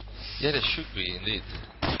there are. yeah, they should be indeed.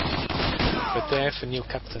 But they have a new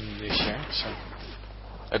captain this year, so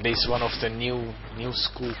at least one of the new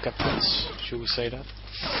school captains, should we say that?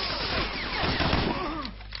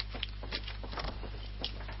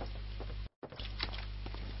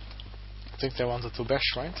 I think they wanted to bash,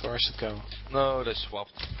 right? Or is it go? No, they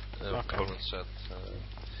swapped. Okay. Poland said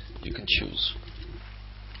you can choose.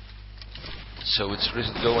 So it's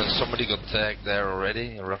risk go, and somebody got tagged there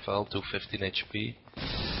already. Rafael 215 HP.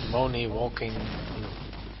 Moni walking on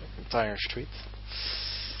the entire street,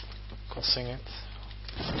 crossing it.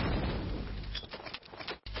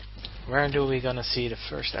 Where do we gonna see the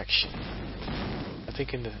first action? I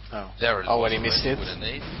think in the There it already was missed it. with a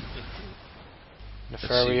nade. The Let's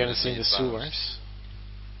ferry see and when it's in the the nade sewers.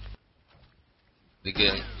 The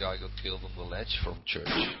guy got killed on the ledge from church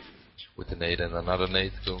with a nade, and another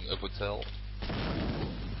nade going up hotel.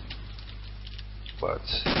 But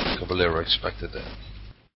Caballero expected that.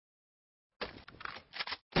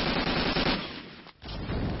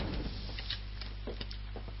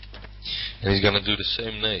 And he's gonna do the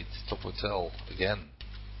same nade, top hotel again.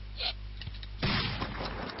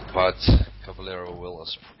 But Caballero will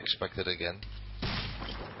expect it again.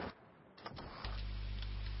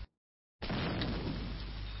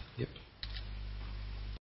 Yep.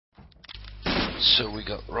 So we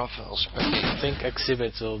got Rafael specking. I think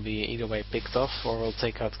Exhibit will be either way picked off or will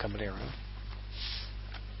take out Caballero.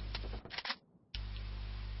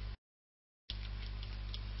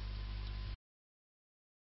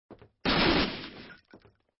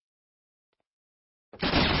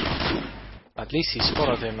 At least he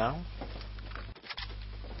spotted him now.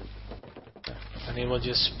 And he will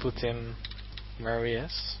just put him where he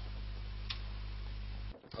is.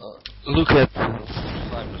 Look at the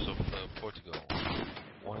snipers of Portugal.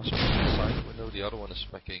 One is specking the side window, the other one is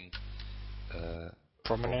specking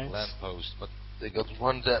Promenade. lamppost. But they got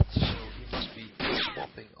one dead, so he must be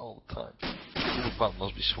swapping all the time. Ulpan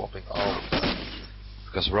must be swapping all the time.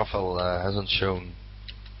 Because Rafael hasn't shown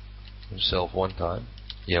himself one time.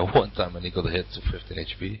 Yeah, one time, and he got a hit to 15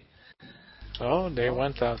 HP. Oh, they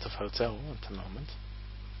went out of hotel at the moment.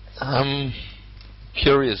 I'm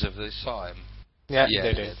curious if they saw him. Yeah, Yeah,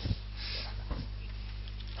 they did.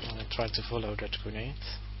 I tried to follow that grenade.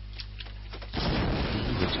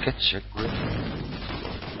 Let's catch a grip.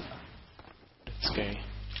 That's gay.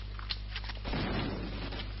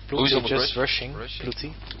 Who's on Pluti the just bridge? rushing.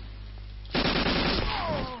 Pluti.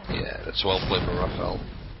 Yeah, that's well played by Rafael.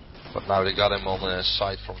 But now they got him on the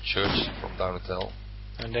side from church, from down hotel.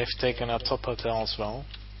 And they've taken out top hotel as well,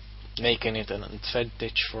 making it an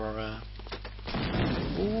advantage for.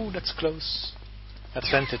 Ooh, that's close.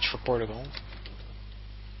 Advantage for Portugal.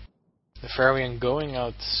 The Varian going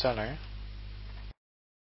out cellar.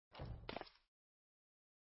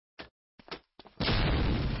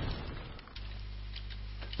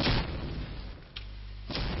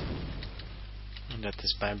 And that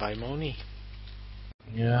is bye Moni.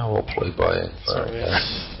 Yeah, well played by him. So we have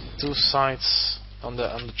two sides on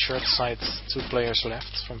the church side, two players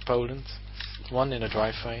left from Poland. One in the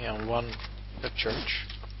driveway and one at church.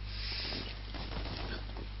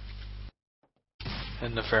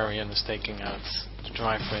 And the Varian is taking out the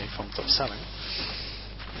driveway from top cellar.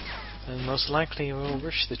 And most likely will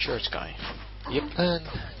rush the church guy. Yep. And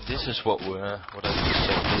this is what I just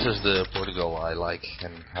said. This is the Portugal I like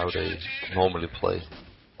and how they normally play.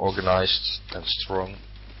 Organized and strong.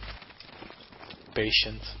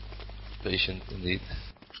 Patient. Patient indeed.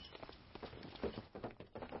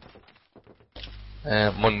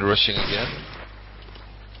 And one rushing again.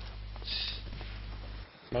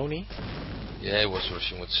 Moni? Yeah, he was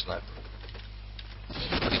rushing with sniper.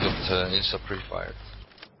 But he got insta pre-fired.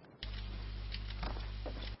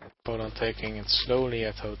 Opponent taking it slowly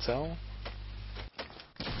at hotel.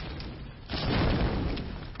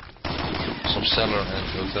 Some cellar and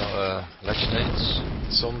hotel lectionates.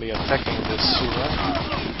 Zombie attacking the sewer.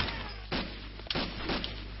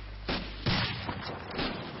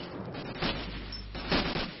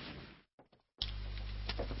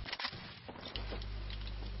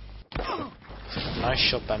 Nice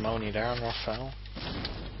shot by Moni there on Rafael.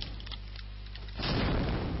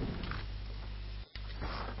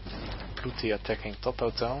 Pluti attacking top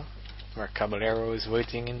hotel, where Caballero is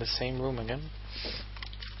waiting in the same room again.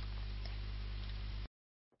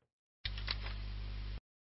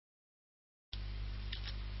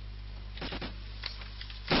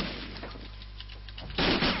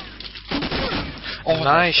 Oh,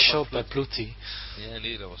 nice shot by Pluti. Yeah,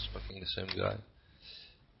 indeed, I was fucking the same guy.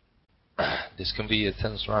 This can be a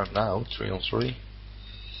tense round now, 3-on-3.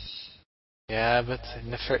 Yeah, but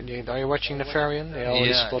are you watching Nefarian? They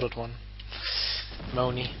already spotted one.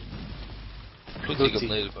 Moni. Pluti got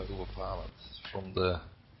nailed by Uwe Palant from the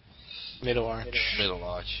middle arch. Middle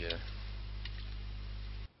arch, yeah.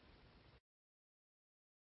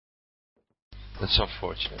 That's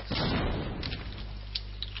unfortunate.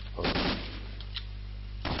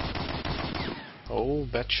 Oh,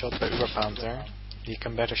 bad shot by Uberpound there. He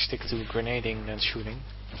can better stick to grenading than shooting.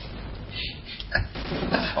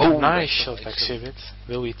 Oh, nice shot by Exhibit.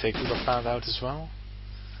 Will we take Uberpound out as well?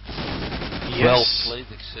 Yes. Well played,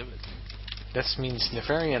 Exhibit. That means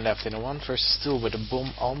Nefarian left in a 1 versus 2 with a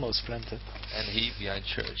bomb almost planted. And he behind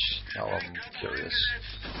church. Now I'm curious.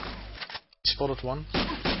 Spotted one.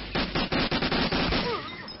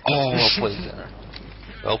 Oh, well played there.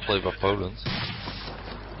 Well played by Poland.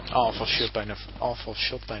 Awful shot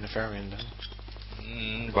by Nefarian then.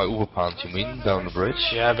 By Uberpound, you mean? Down the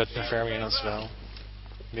bridge? Yeah, but Nefarian as well.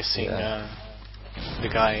 Missing the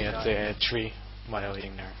guy at the tree while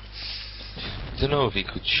waiting there. Don't know if he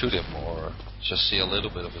could shoot him or just see a little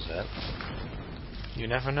bit of his head. You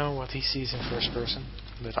never know what he sees in first person,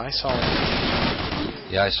 but I saw him.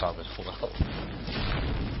 Yeah, I saw him at full level.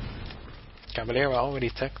 Caballero already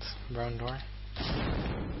tagged brown door.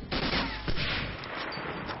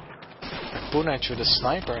 Briandj with a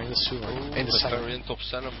sniper in the sewer. Ooh, in the center. Nefarian top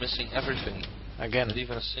center missing everything. Again. Not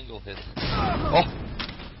even a single hit. Oh!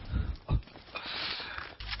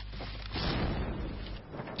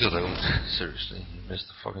 Seriously, you missed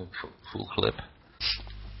the fucking full clip.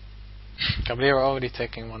 Caballero already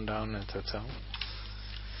taking one down at hotel.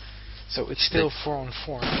 So it's still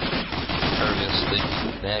 4-on-4. Nefarian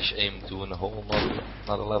stick, Nash aim to in a whole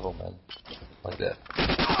another level, man. Like that.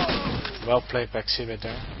 Well played by Exhibit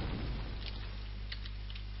there.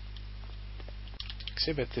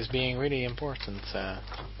 Exhibit is being really important at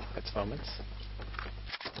the moment.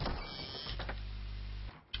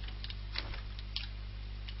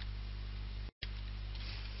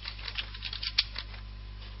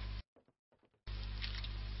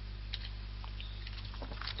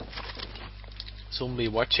 Zombie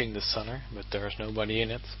watching the center, but there's nobody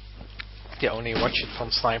in it. They only watch it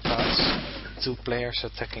from sniper outs. 2 players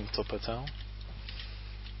attacking top hotel.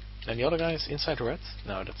 And the other guy is inside red?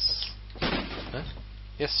 No, that's... Huh?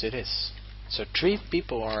 Yes, it is. So 3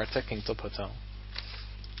 people are attacking top hotel.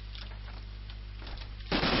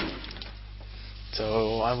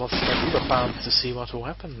 So I will start Uberpound to see what will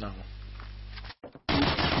happen now.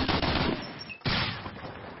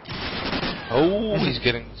 Oh, he's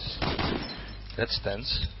getting... That's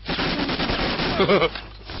tense.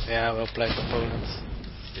 Yeah, well played opponent.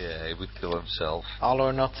 Yeah, he would kill himself. All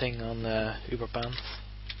or nothing on Uberpound.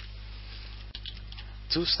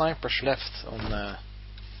 2 snipers left on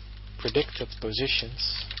predicted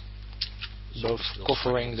positions. Both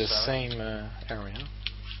covering the same area.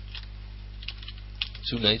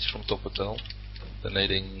 2 nades from top hotel. The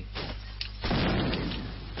nading...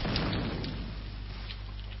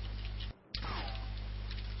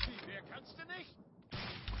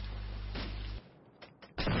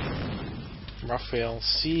 Raphael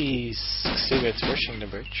sees Exhibit rushing the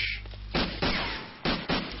bridge.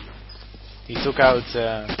 He took out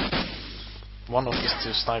one of his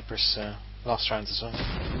 2 snipers last round as well.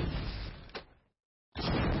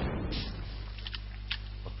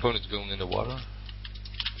 Opponent's going in the water.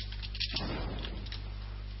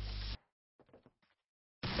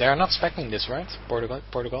 They are not specking this, right?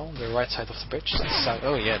 Portugal, the right side of the bridge.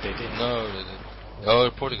 Oh yeah, they did. No, they didn't. Oh,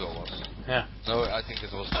 Portugal was. Yeah. No, I think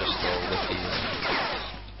it was just a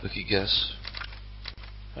lucky guess.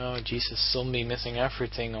 Oh Jesus, zombie missing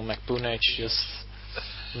everything on McPoonage, just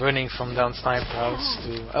running from down sniper house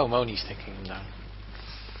to... Oh, Moni's taking him down.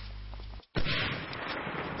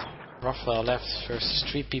 Raphael left versus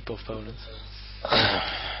 3 people of Poland.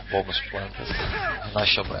 Bomb is planted. Nice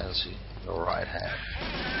shot by NC. The right hand.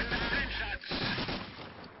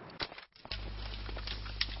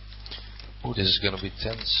 Ooh, this is gonna be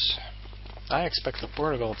tense. I expect the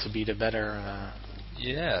Portugal to be the better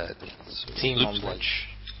Yeah, team on bridge.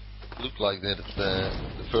 Looked like that the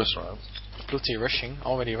first round. Pluti rushing,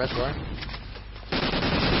 already red door.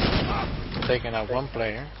 Taking out 1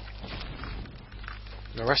 player.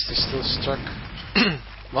 The rest is still stuck.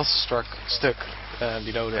 stuck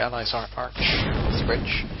below the Allies' arch of the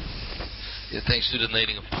bridge. Yeah, thanks to the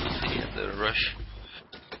nading of Pluti and the rush.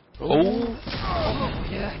 Oh,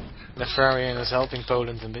 yeah. the Varian is helping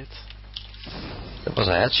Poland a bit. That was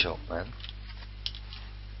a headshot, man.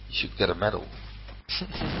 You should get a medal.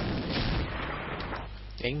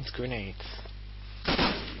 Aimed grenade.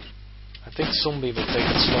 I think Zombie will take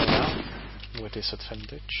it slow now with his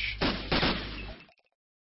advantage.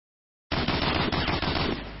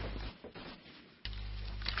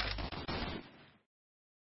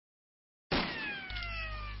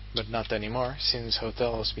 But not anymore, since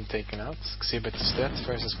Hotel has been taken out. Exhibit is dead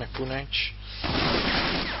versus McPoonage.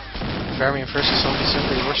 Varian versus Zombie,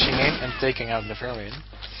 simply rushing in and taking out the Varian.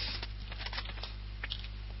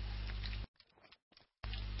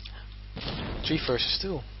 Three versus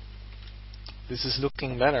 2. This is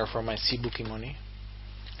looking better for my Seabuki money.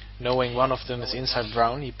 Knowing one of them is inside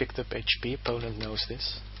brown, he picked up HP. Poland knows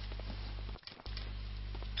this.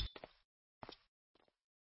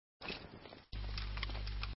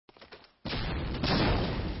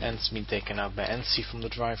 And's been taken out by NC from the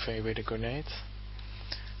driveway with a grenade.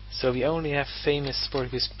 So we only have famous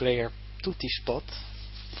Portuguese player Tutti Spot.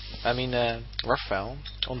 I mean Raphael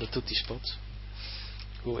on the Tutti Spot.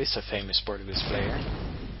 Who is a famous Portuguese player.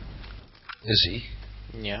 Is he?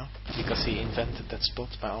 Yeah, because he invented that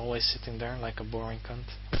spot by always sitting there like a boring cunt.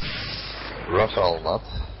 Raphael not.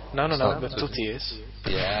 No, but Tutti is.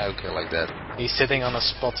 Yeah, okay, like that. He's sitting on a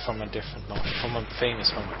spot from a different from a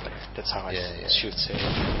famous MoHAA player. That's how I should say it.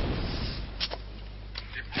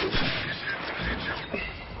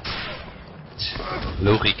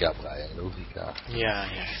 Logica, Brian, logica. Yeah.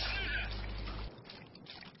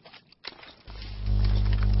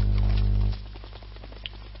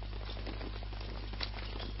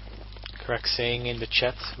 Correct saying in the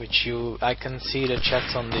chat, I can see the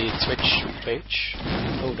chat on the Twitch page.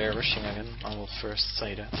 Oh, they're rushing again. I will first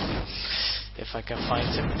say that. If I can find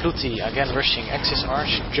him. Pluti again rushing. Axis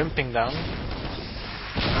Arch jumping down.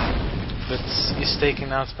 But he's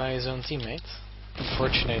taken out by his own teammate.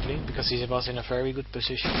 Unfortunately, because he was in a very good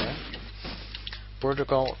position there.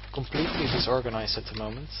 Portugal completely disorganized at the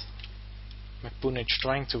moment. McPoonage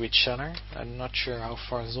trying to reach Cellar. I'm not sure how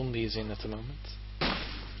far Zombie is in at the moment.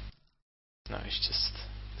 No, it's just...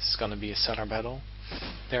 This is gonna be a Cellar battle.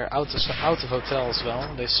 They're out of hotel as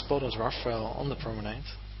well. They spotted Raphael on the promenade.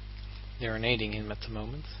 They're nading him at the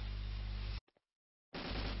moment.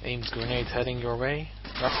 Aimed grenade heading your way.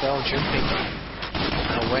 Raphael jumping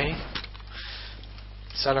away.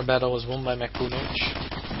 Cellar battle was won by McPoonage.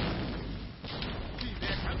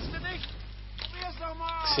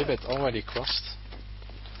 Exhibit already crossed.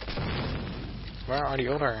 Where are the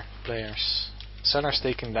other players? Cellar's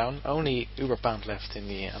taken down. Only Uberpound left in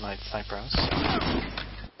the Allied sniper house.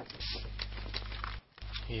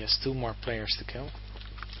 He has 2 more players to kill.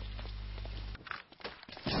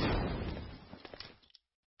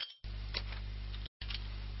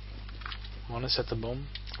 One is at the bomb,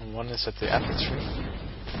 and one is at the apple tree.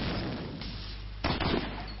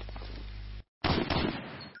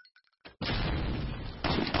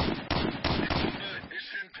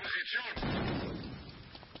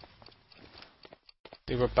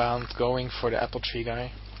 Uberpound going for the apple tree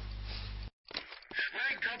guy.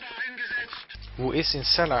 Who is in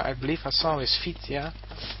Cellar? I believe I saw his feet, yeah.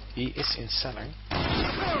 He is in Cellar.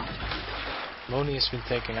 Moni has been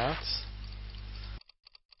taken out.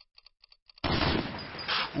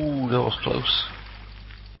 Ooh, that was close.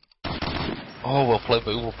 Oh, well played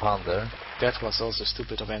by Uberpound there. That was also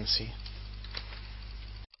stupid of NC.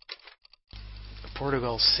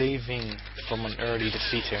 Portugal saving from an early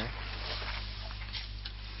defeat here.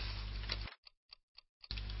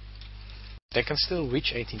 They can still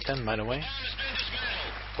reach 18-10, by the way.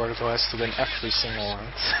 Portugal has to win every single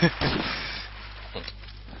round.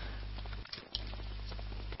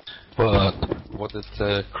 But what did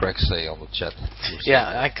Craig say on the chat?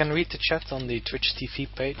 Yeah, I can read the chat on the Twitch TV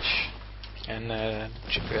page. And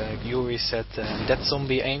Yuri said that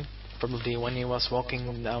zombie aim, probably when he was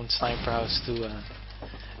walking down Sniper House to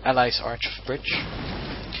Allies Arch of Bridge.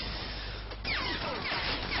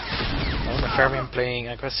 Nefarian playing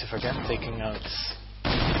aggressive again, taking out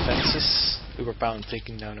fences. Uberbound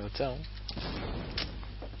taking down hotel.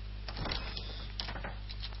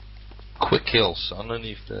 Quick kills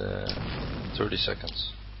underneath the 30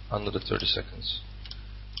 seconds. Under the 30 seconds.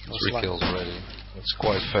 3 kills already. It's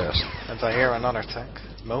quite fast. And I hear another attack.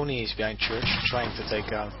 Moni is behind church, trying to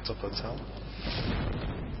take out top hotel.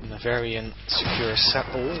 Nefarian secure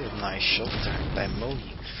Sapple. Nice shot there by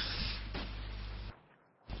Moni.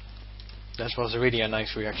 That was really a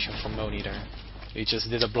nice reaction from Moni there. He just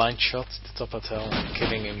did a blind shot to top hotel,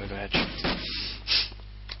 killing him with a headshot.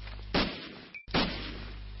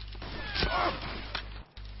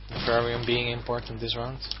 Nefarian being important this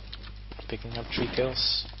round. Picking up 3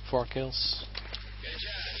 kills, 4 kills.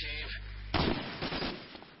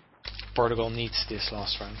 Portugal needs this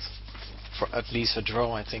last round. For at least a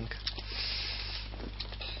draw, I think.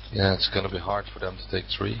 Yeah, it's gonna be hard for them to take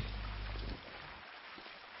 3.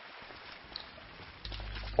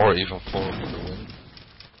 Or even 4 for the win.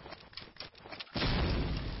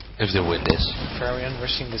 If they win this. Nefarian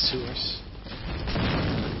rushing the sewers.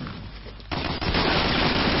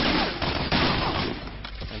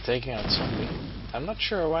 Taking out Zombie. I'm not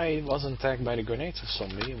sure why he wasn't tagged by the grenades of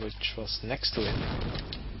Zombie, which was next to him.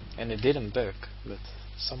 And it didn't bug, but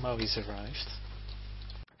somehow he survived.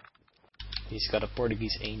 He's got a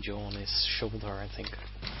Portuguese angel on his shoulder, I think.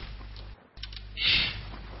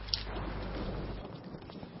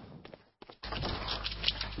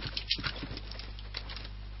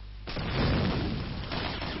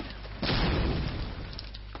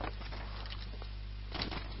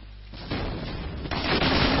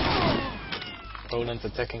 Poland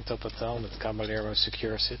attacking top hotel, but Caballero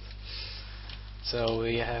secures it. So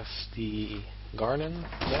we have the garden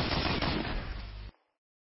left.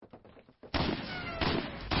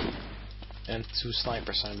 And 2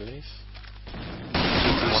 snipers, I believe.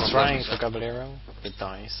 He's trying for Caballero. It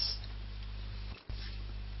dies.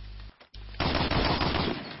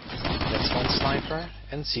 That's 1 sniper.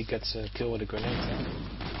 NC gets a kill with a grenade.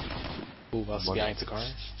 Who was behind the car?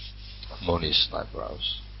 Moni's Sniper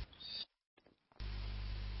House.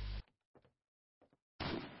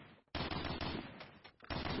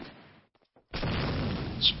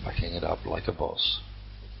 Spacking it up like a boss.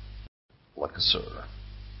 Like a sir.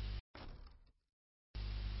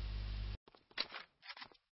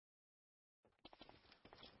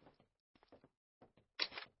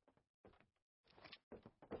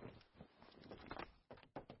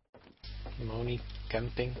 Moni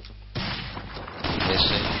camping.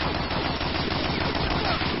 Missing.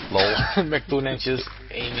 Lol. McPoonen just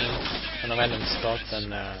aiming on a random spot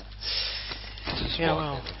and yeah,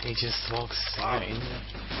 well, he just walks in.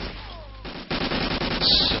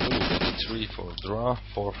 So, 3 for a draw,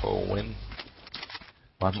 4 for a win.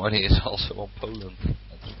 My money is also on Poland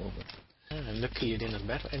at the moment. I'm lucky you didn't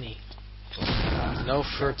bet any. No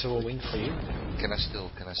virtual win for you. Can I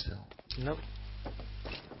still? Nope.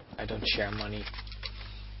 I don't share money.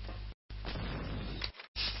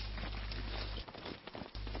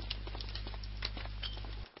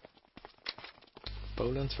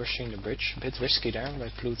 Poland rushing the bridge. A bit risky there by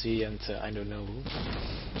Pluti and I don't know who.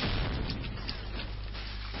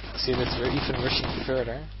 See that we're even rushing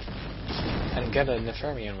further and get a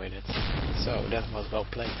Nefarian with it. So that was well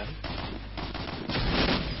played then.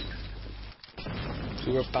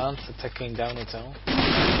 We were Pound attacking down hotel.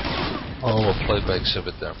 Oh, we'll play by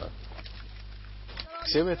Exhibit there, man.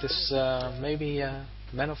 Exhibit is maybe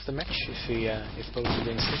man of the match if Poland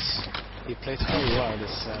wins this. He played very well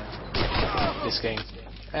this game.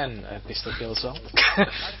 And pistol kill as well.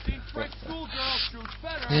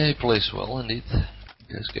 Yeah, he plays well indeed.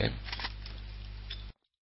 This game.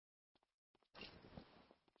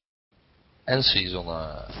 NC's on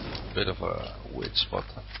a bit of a weird spot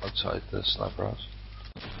outside the Sniper House.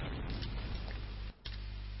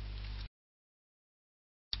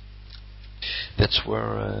 That's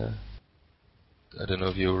where, I don't know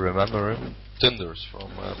if you remember him, Thunders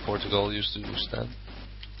from Portugal used to stand.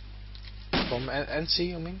 From NC,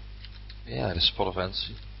 you mean? Yeah, the spot of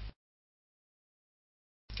NC.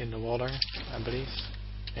 In the water, I believe.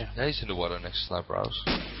 Yeah, he's in the water next to Sniper House.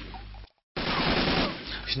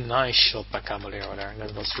 Nice shot by Caballero there.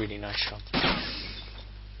 That was really nice shot.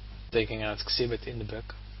 Taking out Exhibit in the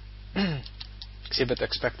book. Exhibit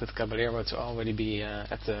expected Caballero to already be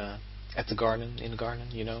at the garden, in the garden,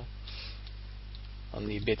 you know. on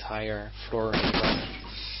the bit higher floor in the corner.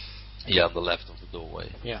 Yeah, on the left of the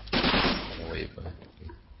doorway. Yeah. On the way back.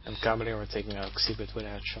 And Cavalier were taking out Exhibit with a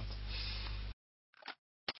headshot.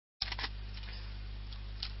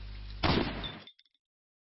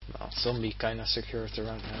 Well, Zombie kinda secured the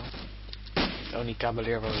round now. Only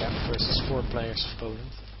Cavalier were left versus 4 players of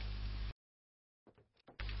Poland.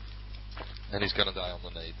 And he's gonna die on the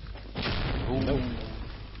nade. Nope.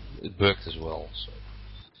 It bugged as well, so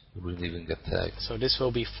he wouldn't even get tagged. So this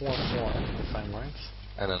will be 4-4, if I'm right.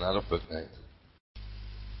 And another bug nade.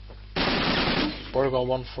 Portugal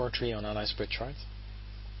won 4-3 on Allies Bridge, right?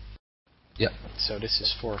 Yeah. So this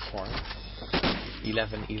is 4-4.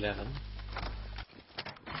 11-11.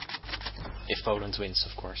 If Poland wins,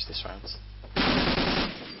 of course, this round.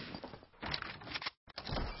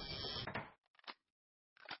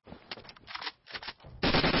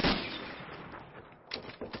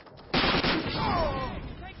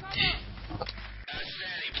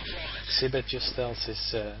 Exhibit just tells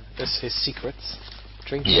us his secrets.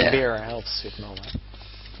 Drinking beer helps with MoHAA.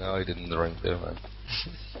 No, he didn't drink beer, man.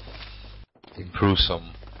 He improved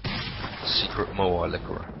some secret MoHAA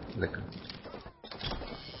liquor.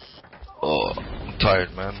 Oh, I'm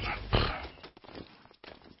tired, man.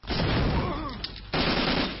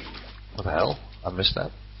 What the hell? I missed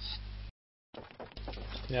that.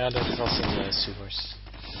 Yeah, that was in the sewers.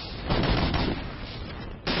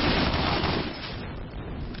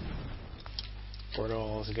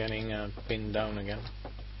 Portugal is getting pinned down again.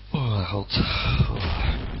 Oh, I hope.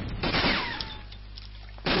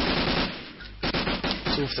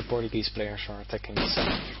 Two of the Portuguese players are attacking the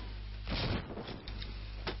center.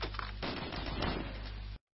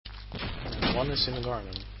 And one is in the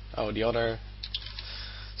garden. Oh, the other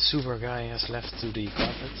super guy has left to the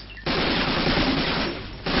carpet.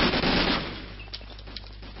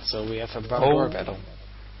 So we have a bar battle.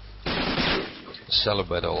 Cellar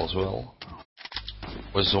battle as well.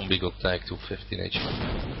 Where Zombie got tagged to 15 HP.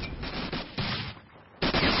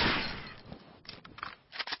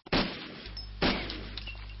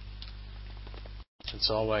 It's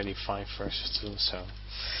already 5 versus 2, so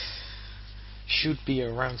should be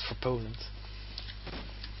a round for Poland.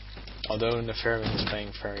 Although the Fairwind is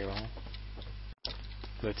playing very well.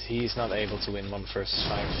 But he is not able to win 1 versus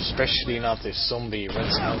 5, especially not if Zombie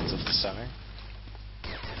runs out of the cellar.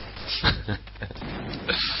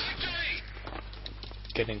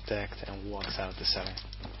 Getting tagged and walks out the cellar.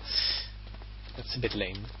 That's a bit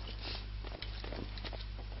lame.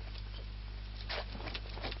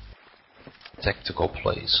 Tactical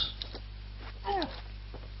plays.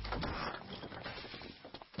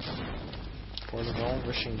 Portugal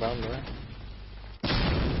rushing bounder.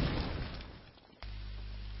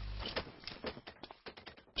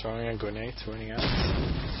 Throwing a grenade, running out.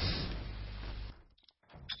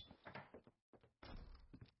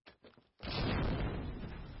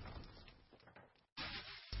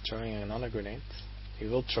 Throwing another grenade. He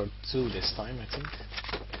will throw 2 this time, I think.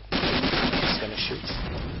 He's gonna shoot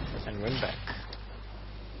and run back.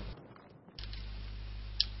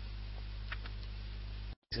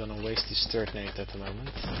 He's gonna waste his third nade at the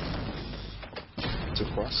moment. To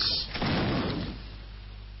cross.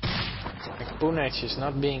 Like Briandj is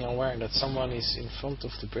not being aware that someone is in front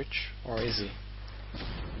of the bridge, or is he?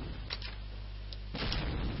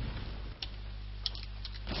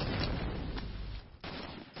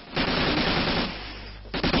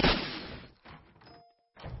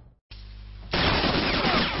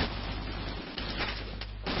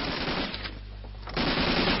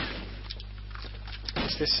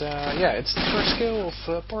 Yeah, it's the first kill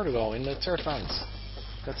of Portugal in the 3rd round.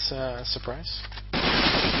 That's a surprise.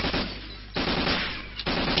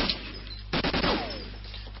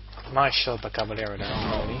 Nice shot by Caballero there on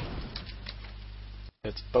Moni.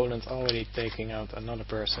 But Poland already taking out another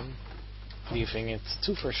person, leaving it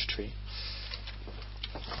 2 versus 3.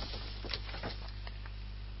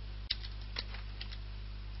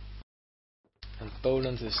 And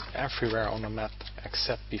Poland is everywhere on the map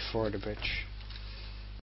except before the bridge.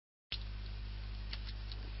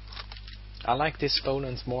 I like this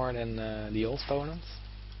Poland more than the old Poland.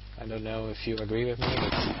 I don't know if you agree with me,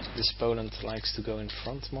 but this Poland likes to go in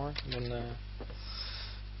front more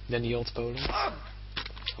than the old Poland.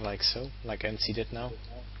 Like so, like NC did now.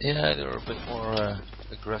 Yeah, they're a bit more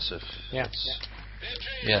aggressive. Yeah.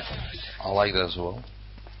 Yeah, I like that as well.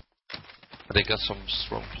 But they got some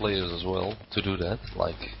strong players as well to do that,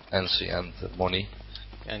 like NC and Money.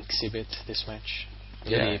 And Exhibit this match.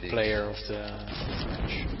 Yeah, the player of the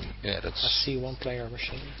match. Yeah, that's. I see one player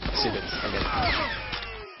machine. Exhibit again.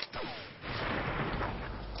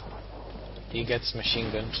 He gets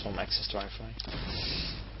machine guns from Access Drive-By.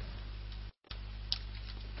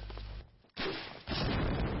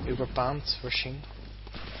 Uberpant rushing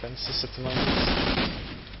fences at the moment,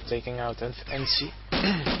 taking out NC.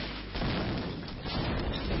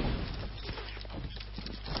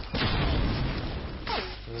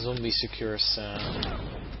 The zombie secures.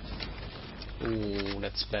 Ooh,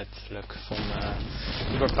 that's bad luck from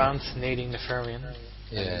Uberpant nading the Varian.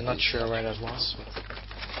 Yeah, I'm not sure where that was. But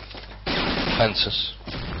fences.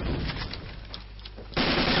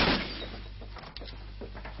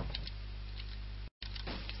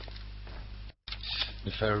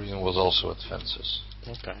 The Varian was also at fences.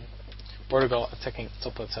 okay. Portugal attacking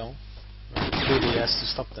top hotel. Clearly has to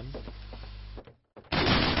stop them.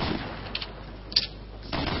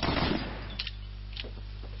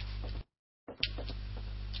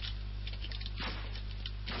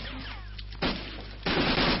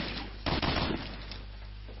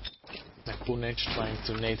 Briandj trying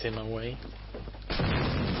to nade him away.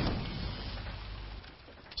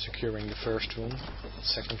 Securing the first room,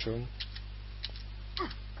 second room.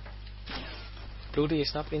 Bloody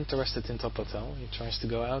is not interested in top hotel. He tries to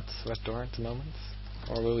go out red door at the moment.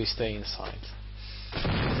 Or will he stay inside?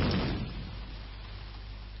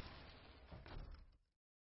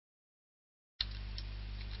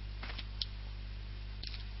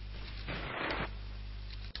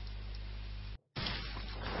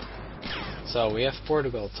 So we have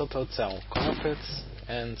Portugal, top hotel, carpet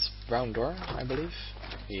and brown door, I believe.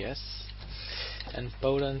 Yes. And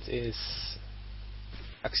Poland is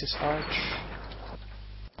axis arch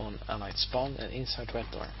on allied spawn and inside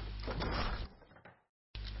red door.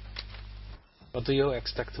 What do you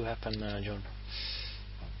expect to happen, John?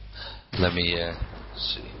 Let me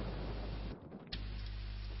see.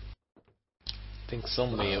 I think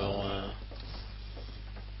zombie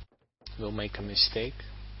will make a mistake.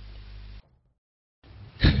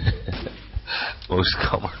 Most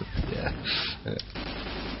common, yeah.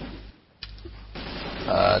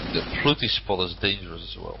 The Pluty spot is dangerous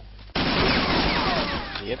as well.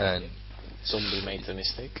 Yep. And zombie made a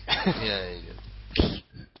mistake. yeah, he did.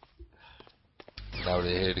 Now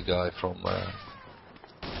they hear the guy from.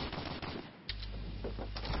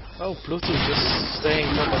 Oh, Pluty just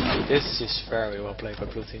staying top. This is very well played by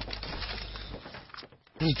Pluty.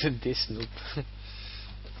 This noob.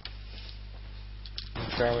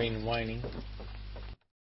 Very whining.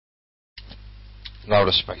 Now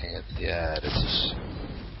they're specking it. Yeah, this is.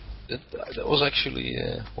 That was actually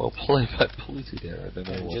well played by Pluty there. I don't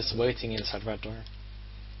know. Just waiting inside red door.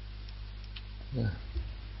 Yeah.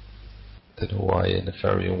 Don't know why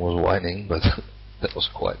Nefarian was whining, but that was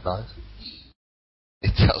quite nice.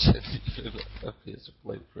 It doesn't even appear to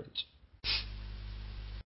play Briandj.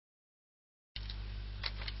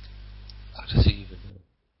 How does he even know?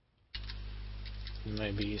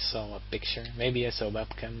 Maybe you saw a picture. Maybe I saw a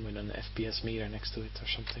webcam with an FPS meter next to it or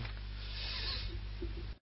something.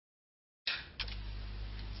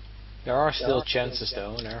 There are still chances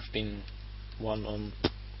though. There have been 1 on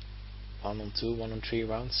 2, 1 on 3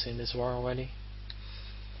 rounds in this war already.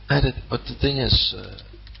 But the thing is,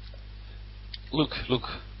 look,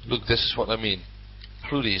 this is what I mean.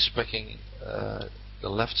 Pluty is specking the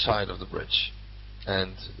left side of the bridge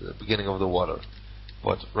and the beginning of the water.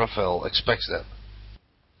 But Raphael expects that.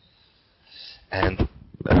 And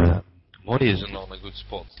Modi isn't on a good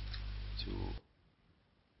spot to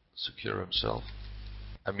secure himself.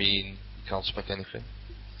 I mean, he can't spec anything.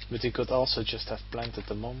 But he could also just have planted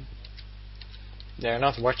the bomb. They're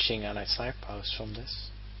not watching an sniper post from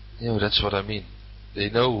this. Yeah, that's what I mean. They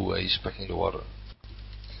know he's specking the water.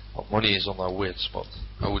 But Modi is on a weird spot.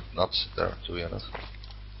 I would not sit there, to be honest.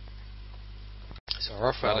 So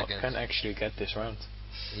Raphael can actually get this round.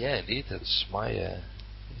 Yeah, indeed, that's my...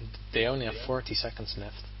 They only have 40 seconds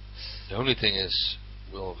left. The only thing is,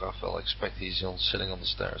 will Raphael expect he's sitting on the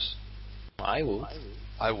stairs? I would.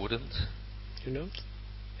 I wouldn't. You don't?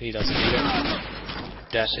 He doesn't either.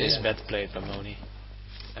 That is bad played by Moni.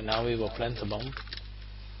 And now we will plant the bomb.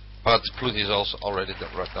 But Pluty is also already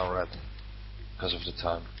right now red. Because of the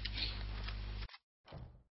time.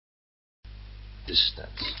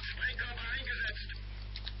 Distance.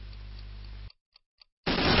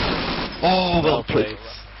 Oh, well played.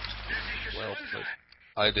 Well played.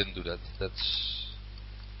 I didn't do that. That's...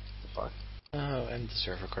 Fuck. Oh, and the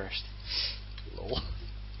server crashed. Lol.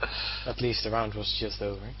 At least the round was just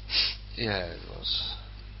over. Yeah, it was.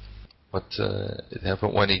 But it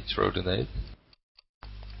happened when he threw the nade.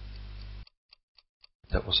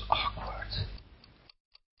 That was awkward.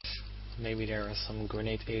 Maybe there are some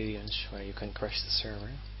grenade aliens where you can crash the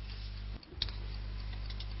server.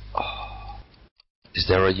 Oh. Is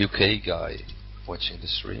there a UK guy watching the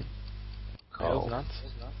stream? I hope not.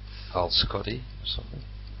 Called Scotty or something?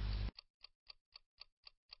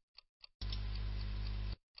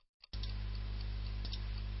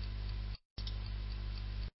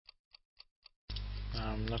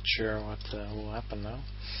 I'm not sure what will happen now.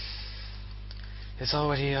 It's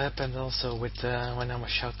already happened also with when I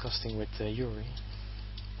was shoutcasting with Yuri.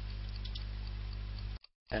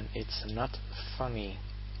 And it's not funny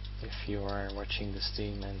if you are watching the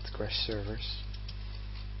stream and crash servers.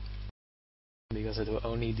 Because it will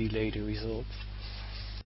only delay the result.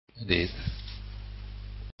 Indeed.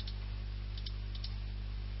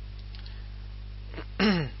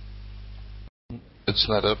 It's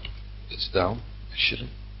not up, it's down, actually.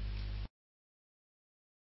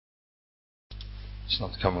 It's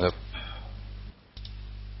not coming up.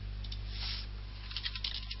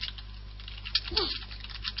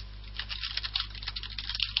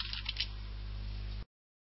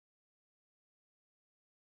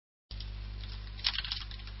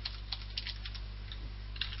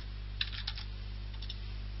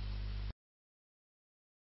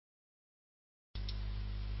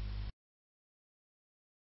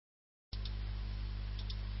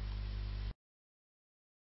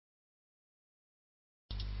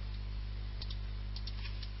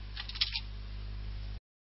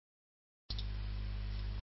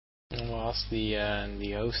 And we'll ask the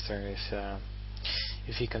hoster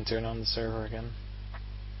if he can turn on the server again.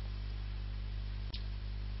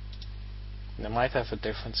 They might have a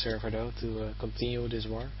different server though to continue this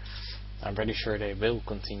war. I'm pretty sure they will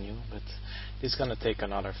continue, but it's gonna take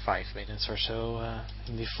another 5 minutes or so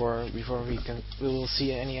before we will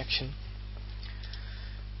see any action.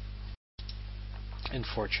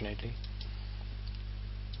 Unfortunately.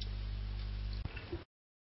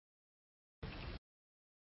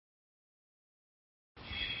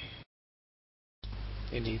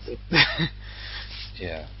 Indeed.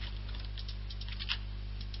 Yeah.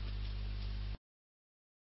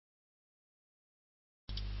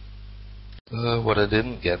 What I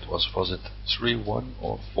didn't get was it 3-1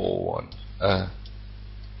 or 4-1?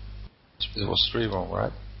 It was 3-1,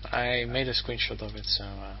 right? I made a screenshot of it, so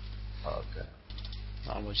Okay.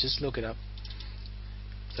 I will just look it up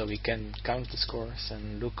so we can count the scores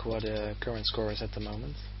and look what the current score is at the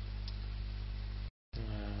moment.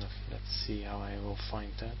 Let's see how I will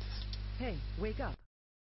find that. Hey, wake up.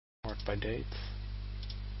 Sort by date.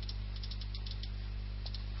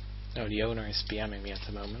 No, the owner is PMing me at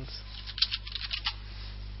the moment.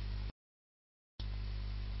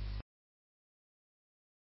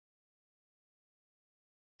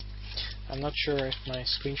 I'm not sure if my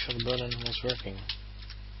screenshot button was working.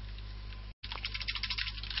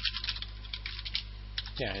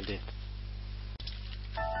 Yeah, I did.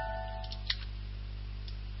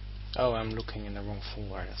 Oh, I'm looking in the wrong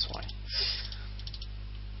folder, that's why.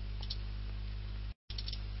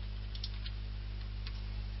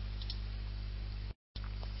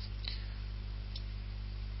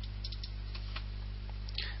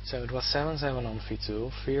 So it was 7-7 on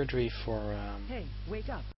V2, 3-3 for... Hey, wake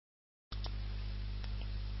up.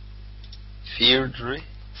 4-3?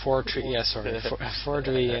 4-3, yeah, sorry.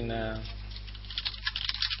 4-3 in...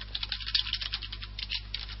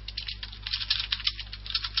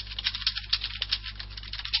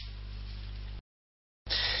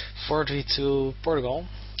 4-3 to Portugal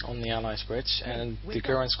on the Allies bridge, and the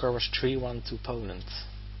current score was 3-1 to Poland.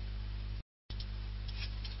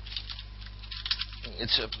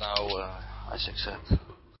 It's up now, as I said.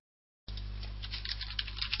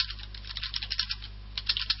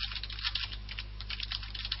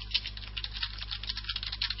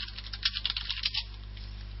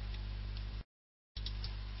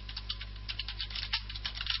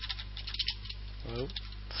 Oh.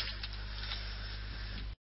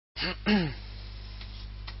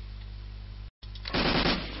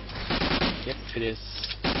 Yep, it is.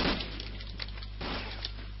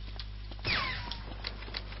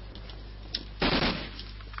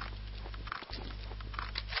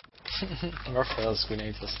 Raphael's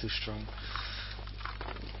grenade was too strong.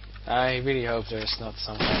 I really hope there's not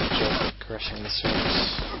some kind of joke crashing the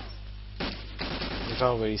servers. We've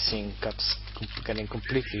already seen cups getting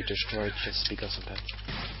completely destroyed just because of that.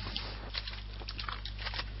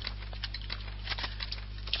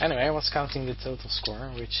 Anyway, I was counting the total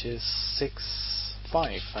score, which is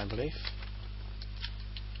 6-5, I believe.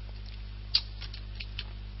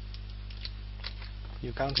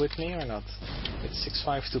 You count with me or not? It's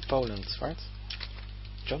 6-5 to Poland, right?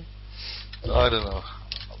 John? I don't know.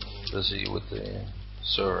 I'm busy with the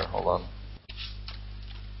server. Hold on.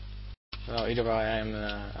 No, either way, I'm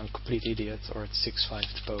a complete idiot, or it's 6-5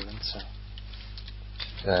 to Poland. So.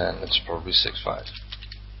 And it's probably 6-5.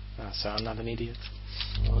 So I'm not an idiot.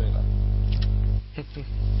 Oh, yeah.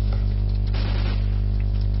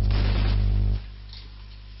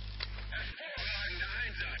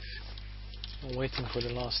 I'm waiting for the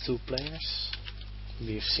last two players.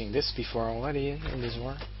 We've seen this before already in this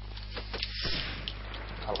war.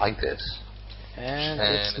 I like this. And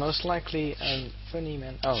it's most likely a funny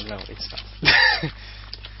man. Oh no, it's not.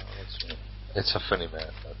 It's a funny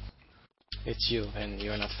man. But It's you, and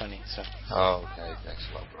you're not funny, so. oh, okay. Thanks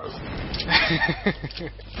a lot, bro.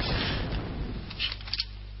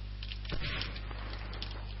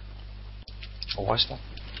 Oh, what's that?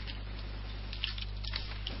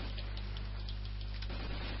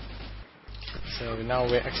 So now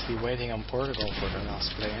we're actually waiting on Portugal for the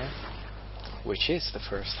last player, which is the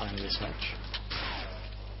first time this match.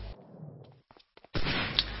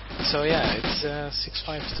 So yeah, it's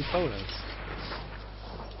 6-5 to Poland.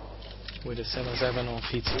 With a 7-7 on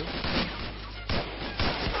V2.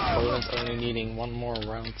 Poland only needing one more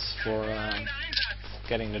round for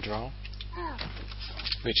getting the draw.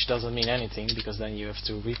 Which doesn't mean anything, because then you have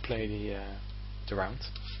to replay the round.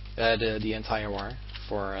 The entire war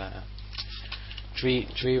for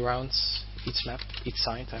three rounds each map, each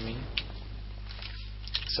side I mean.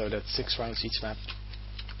 So that's 6 rounds each map,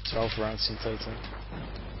 12 rounds in total,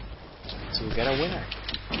 to get a winner.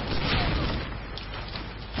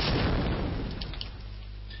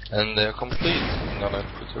 And they're complete. I'm gonna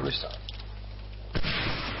put a restart.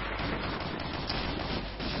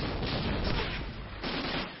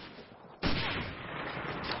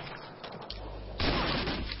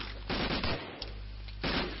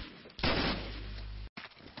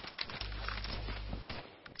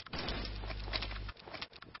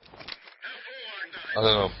 I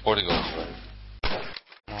don't know, Portugal's right.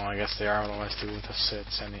 Well, I guess they are, otherwise they would have said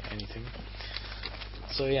anything.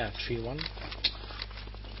 So yeah, 3-1.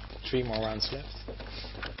 3 more rounds left.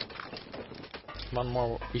 One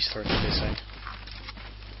more restart, they say.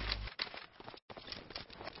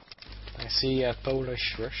 I see a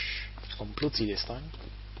Polish rush from Pluti this time.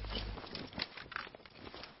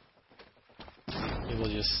 He will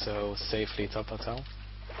just so safely top hotel.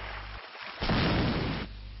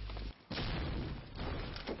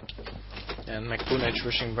 And Briandj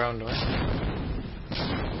rushing brown door.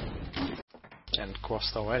 And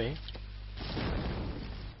crossed already.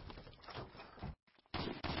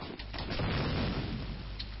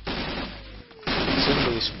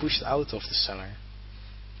 Zumbi is pushed out of the cellar.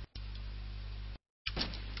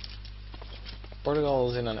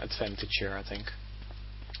 Portugal is in an advantage here, I think.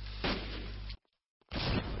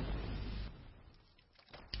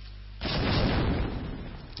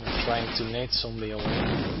 They're trying to nade Zombie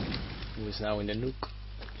away, who is now in the nuke.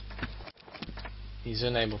 He's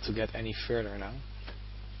unable to get any further now.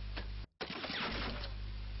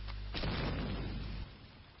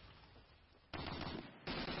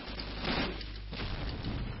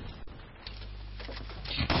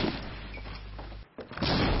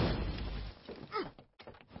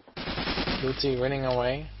 Pluti running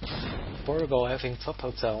away. Portugal having top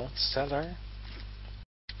hotel, cellar.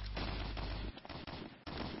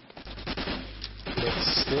 But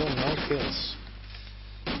still no kills.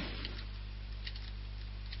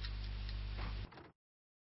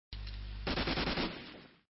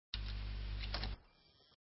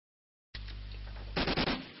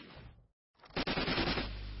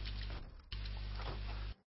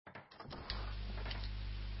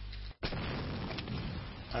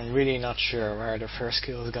 I'm really not sure where the first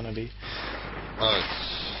kill is gonna be.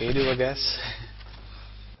 Can you do a guess?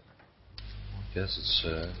 I guess it's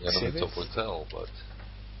gonna be top hotel, but...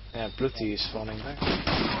 Yeah, Pluti is falling back.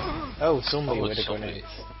 Oh, Zombie with a grenade.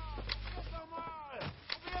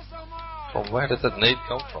 From where did that nade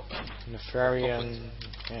come from? Nefarian...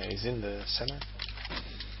 Yeah, he's in the center.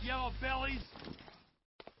 Yellow bellies.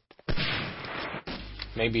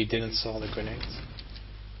 Maybe he didn't saw the grenade.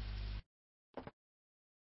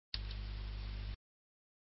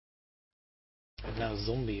 And now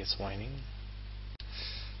Zombie is whining.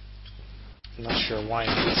 I'm not sure why,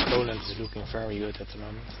 because Poland is looking very good at the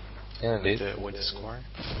moment. Yeah, indeed. With the score.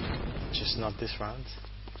 Just not this round.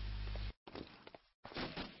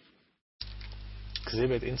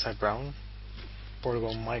 Exhibit inside brown.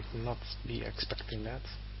 Portugal might not be expecting that.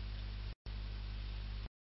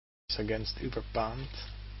 It's against Uberpand.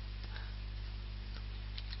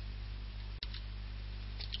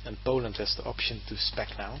 And Poland has the option to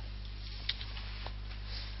spec now.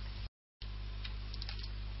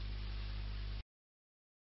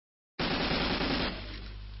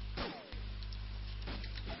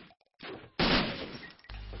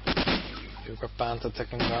 Uberpand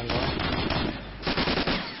attacking ground one.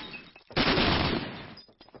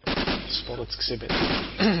 Spotted Exhibit.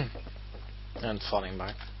 And falling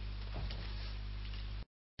back.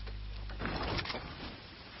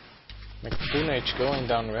 Briandj going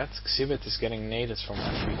down red. Exhibit is getting naded from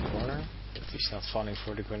every corner. But He's not falling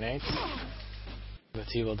for the grenade, but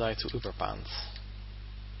he will die to Uberpant.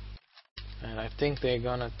 And I think they're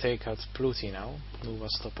gonna take out Pluti now, who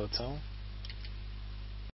was top hotel.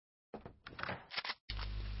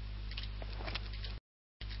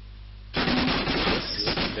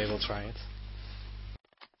 Yes, they will try it.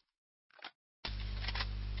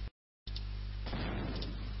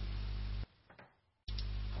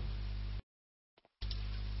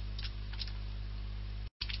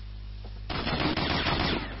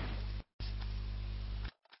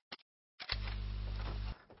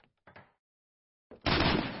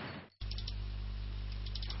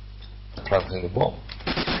 Planting the bomb.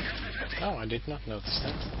 Oh, I did not notice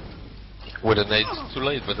that. With a nade, too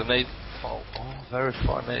late, with a nade. Oh, very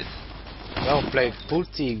far nade. Well played,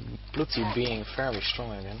 Pluti being very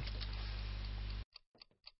strong again.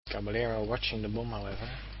 Caballero watching the bomb, however.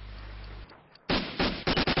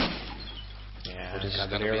 Yeah, This is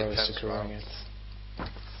Caballero gonna be a is tense securing round. it.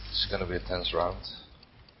 This is gonna be a tense round.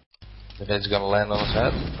 The nade's gonna land on his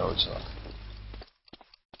head? No, it's not.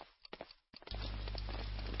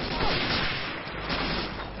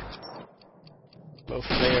 Both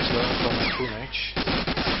players going for my Briandj.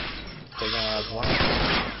 Taking out 1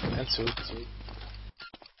 and 2.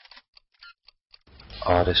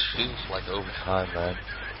 Oh, this feels like overtime, man.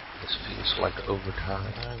 This feels like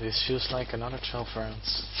overtime. This feels like another 12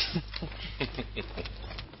 rounds.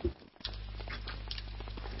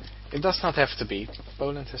 It does not have to be.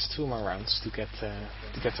 Poland has 2 more rounds to get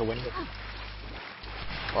a win.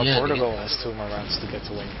 Or Yeah, Portugal has 2 more rounds to get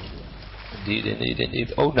a win.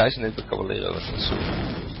 Indeed. Oh, nice nade by Caballero.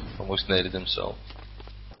 Almost naded himself.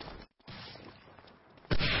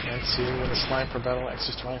 And see with a sniper battle,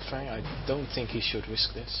 extra Wi-Fi. I don't think he should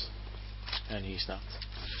risk this. And he's not.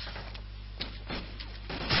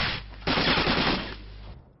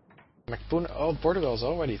 Oh, Portugal's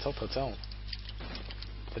already top hotel.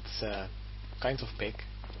 It's kind of big.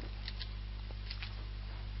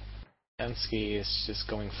 Ansky is just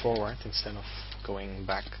going forward instead of going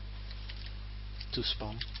back to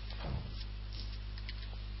spawn.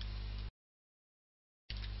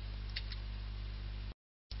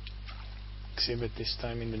 Exhibit this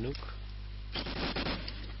time in the nuke.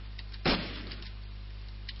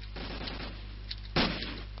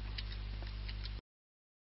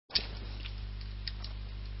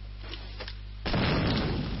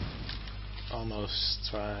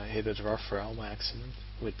 Almost hit it Raphael by accident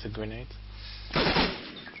with the grenade.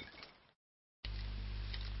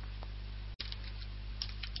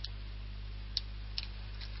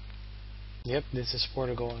 Yep, this is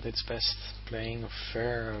Portugal at its best, playing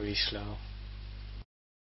very slow.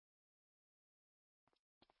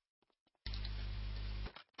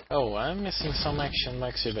 Oh, I'm missing some action by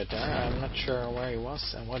Exhibit there. I'm not sure where he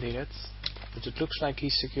was and what he did, but it looks like he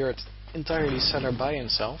secured entirely cellar by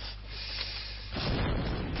himself.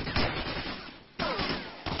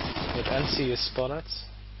 But NC is spotted.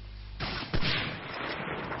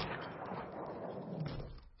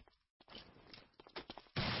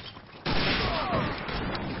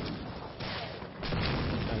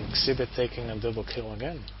 And Exhibit taking a double kill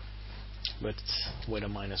again, but with a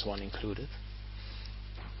 -1 included.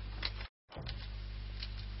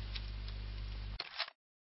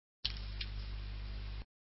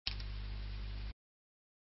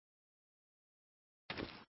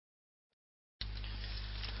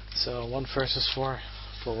 So 1 versus 4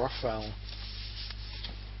 for Raphael.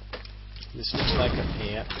 This looks like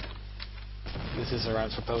this is a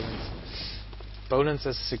round for Poland. Poland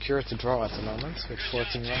has secured the draw at the moment with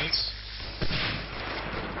 14 rounds.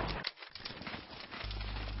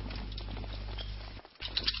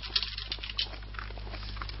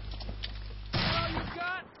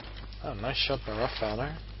 Oh, nice shot by Raphael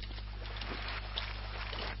there.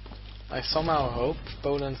 I somehow hope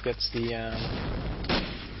Poland gets the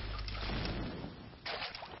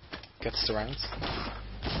round.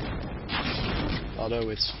 Although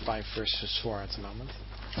it's 5 versus 4 at the moment.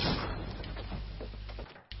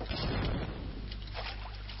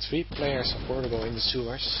 3 players of Portugal in the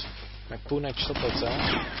sewers. Briandj top hotel.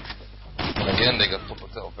 And again, they got top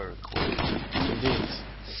hotel very quick. Indeed.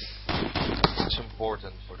 It's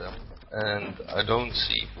important for them. And I don't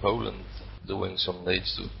see Poland doing some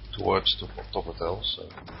nades towards the top hotel, so...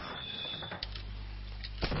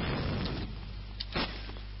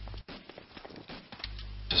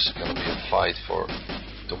 This is going to be a fight for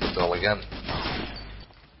top hotel again,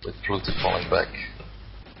 with Pluti falling back.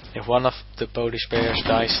 If one of the Polish players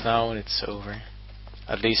dies now, it's over.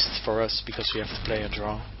 At least for us, because we have to play a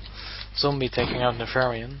draw. Zombie taking out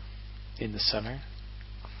Nefarian in the center.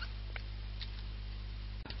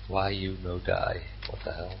 Why you no die? What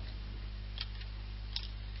the hell?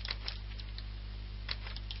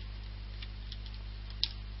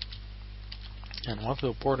 And what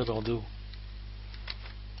will Portugal do?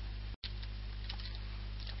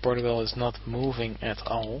 Portugal is not moving at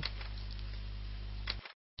all.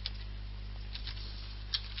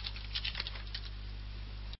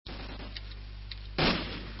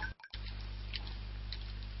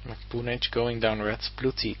 Briandj going down red.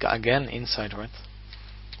 Pluti again inside red.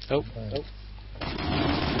 Oh.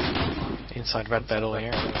 Inside red battle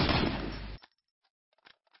here.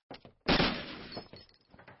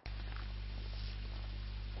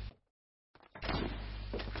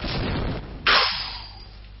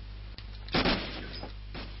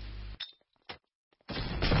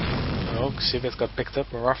 Oh, Sibit got picked up.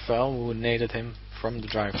 Raphael, who naded him from the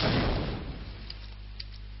driveway.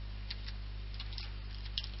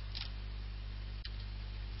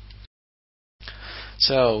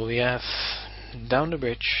 So we have down the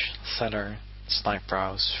bridge, cellar, sniper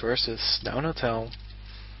house versus down hotel,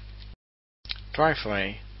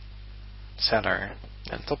 driveway, cellar,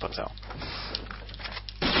 and top hotel.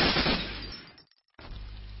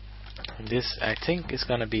 And this, I think, is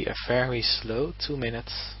gonna be a very slow 2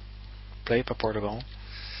 minutes play by Portugal,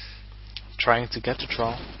 trying to get the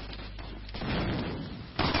draw.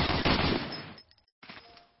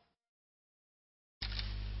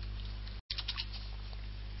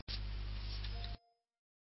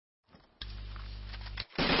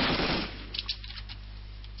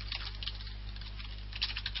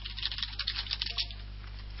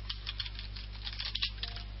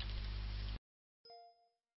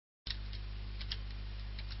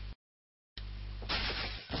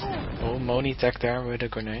 Oh, Moni tag there with a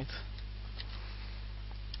grenade.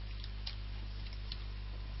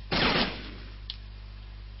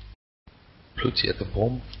 Pluti at the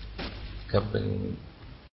bomb. Camping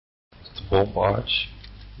at the bomb arch.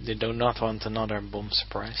 They do not want another bomb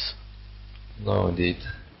surprise. No, indeed.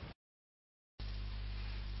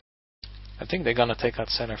 I think they're gonna take out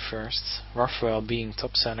center first. Raphael being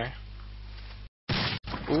top center.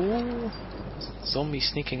 Ooh, zombie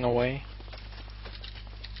sneaking away.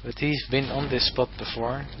 But he's been on this spot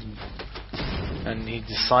before. And he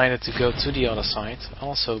decided to go to the other side,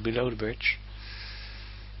 also below the bridge.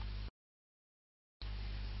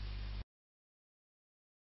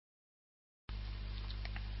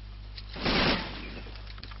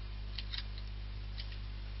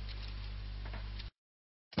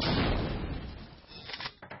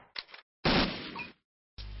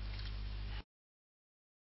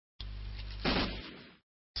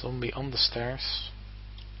 Zombie on the stairs.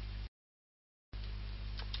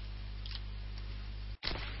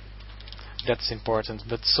 That's important,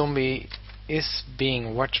 but zombie is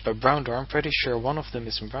being watched by brown door. I'm pretty sure one of them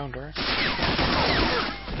is in brown door.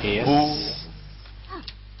 Yes. Ooh.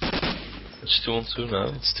 It's 2 on 2 now.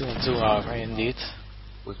 It's 2 on 2, however, indeed.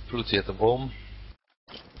 With Pluti at the bomb.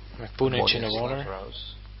 With Briandj in the water.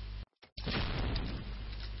 House.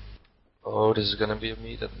 Oh, this is gonna be a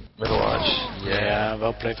meet at middle arch. Yeah,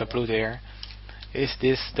 well played by Pluti here. Is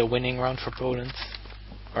this the winning round for Poland?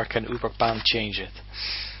 Or can Uberpan change it?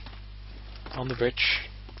 On the bridge.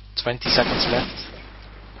 20 seconds left.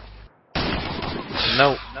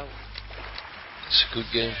 No. It's a good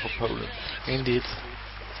game for Poland. Indeed.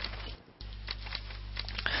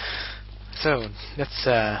 So, that's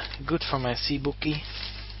good for my C-bookie.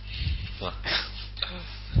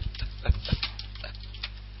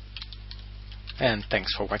 And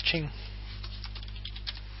thanks for watching.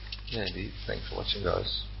 Yeah, indeed. Thanks for watching,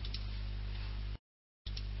 guys.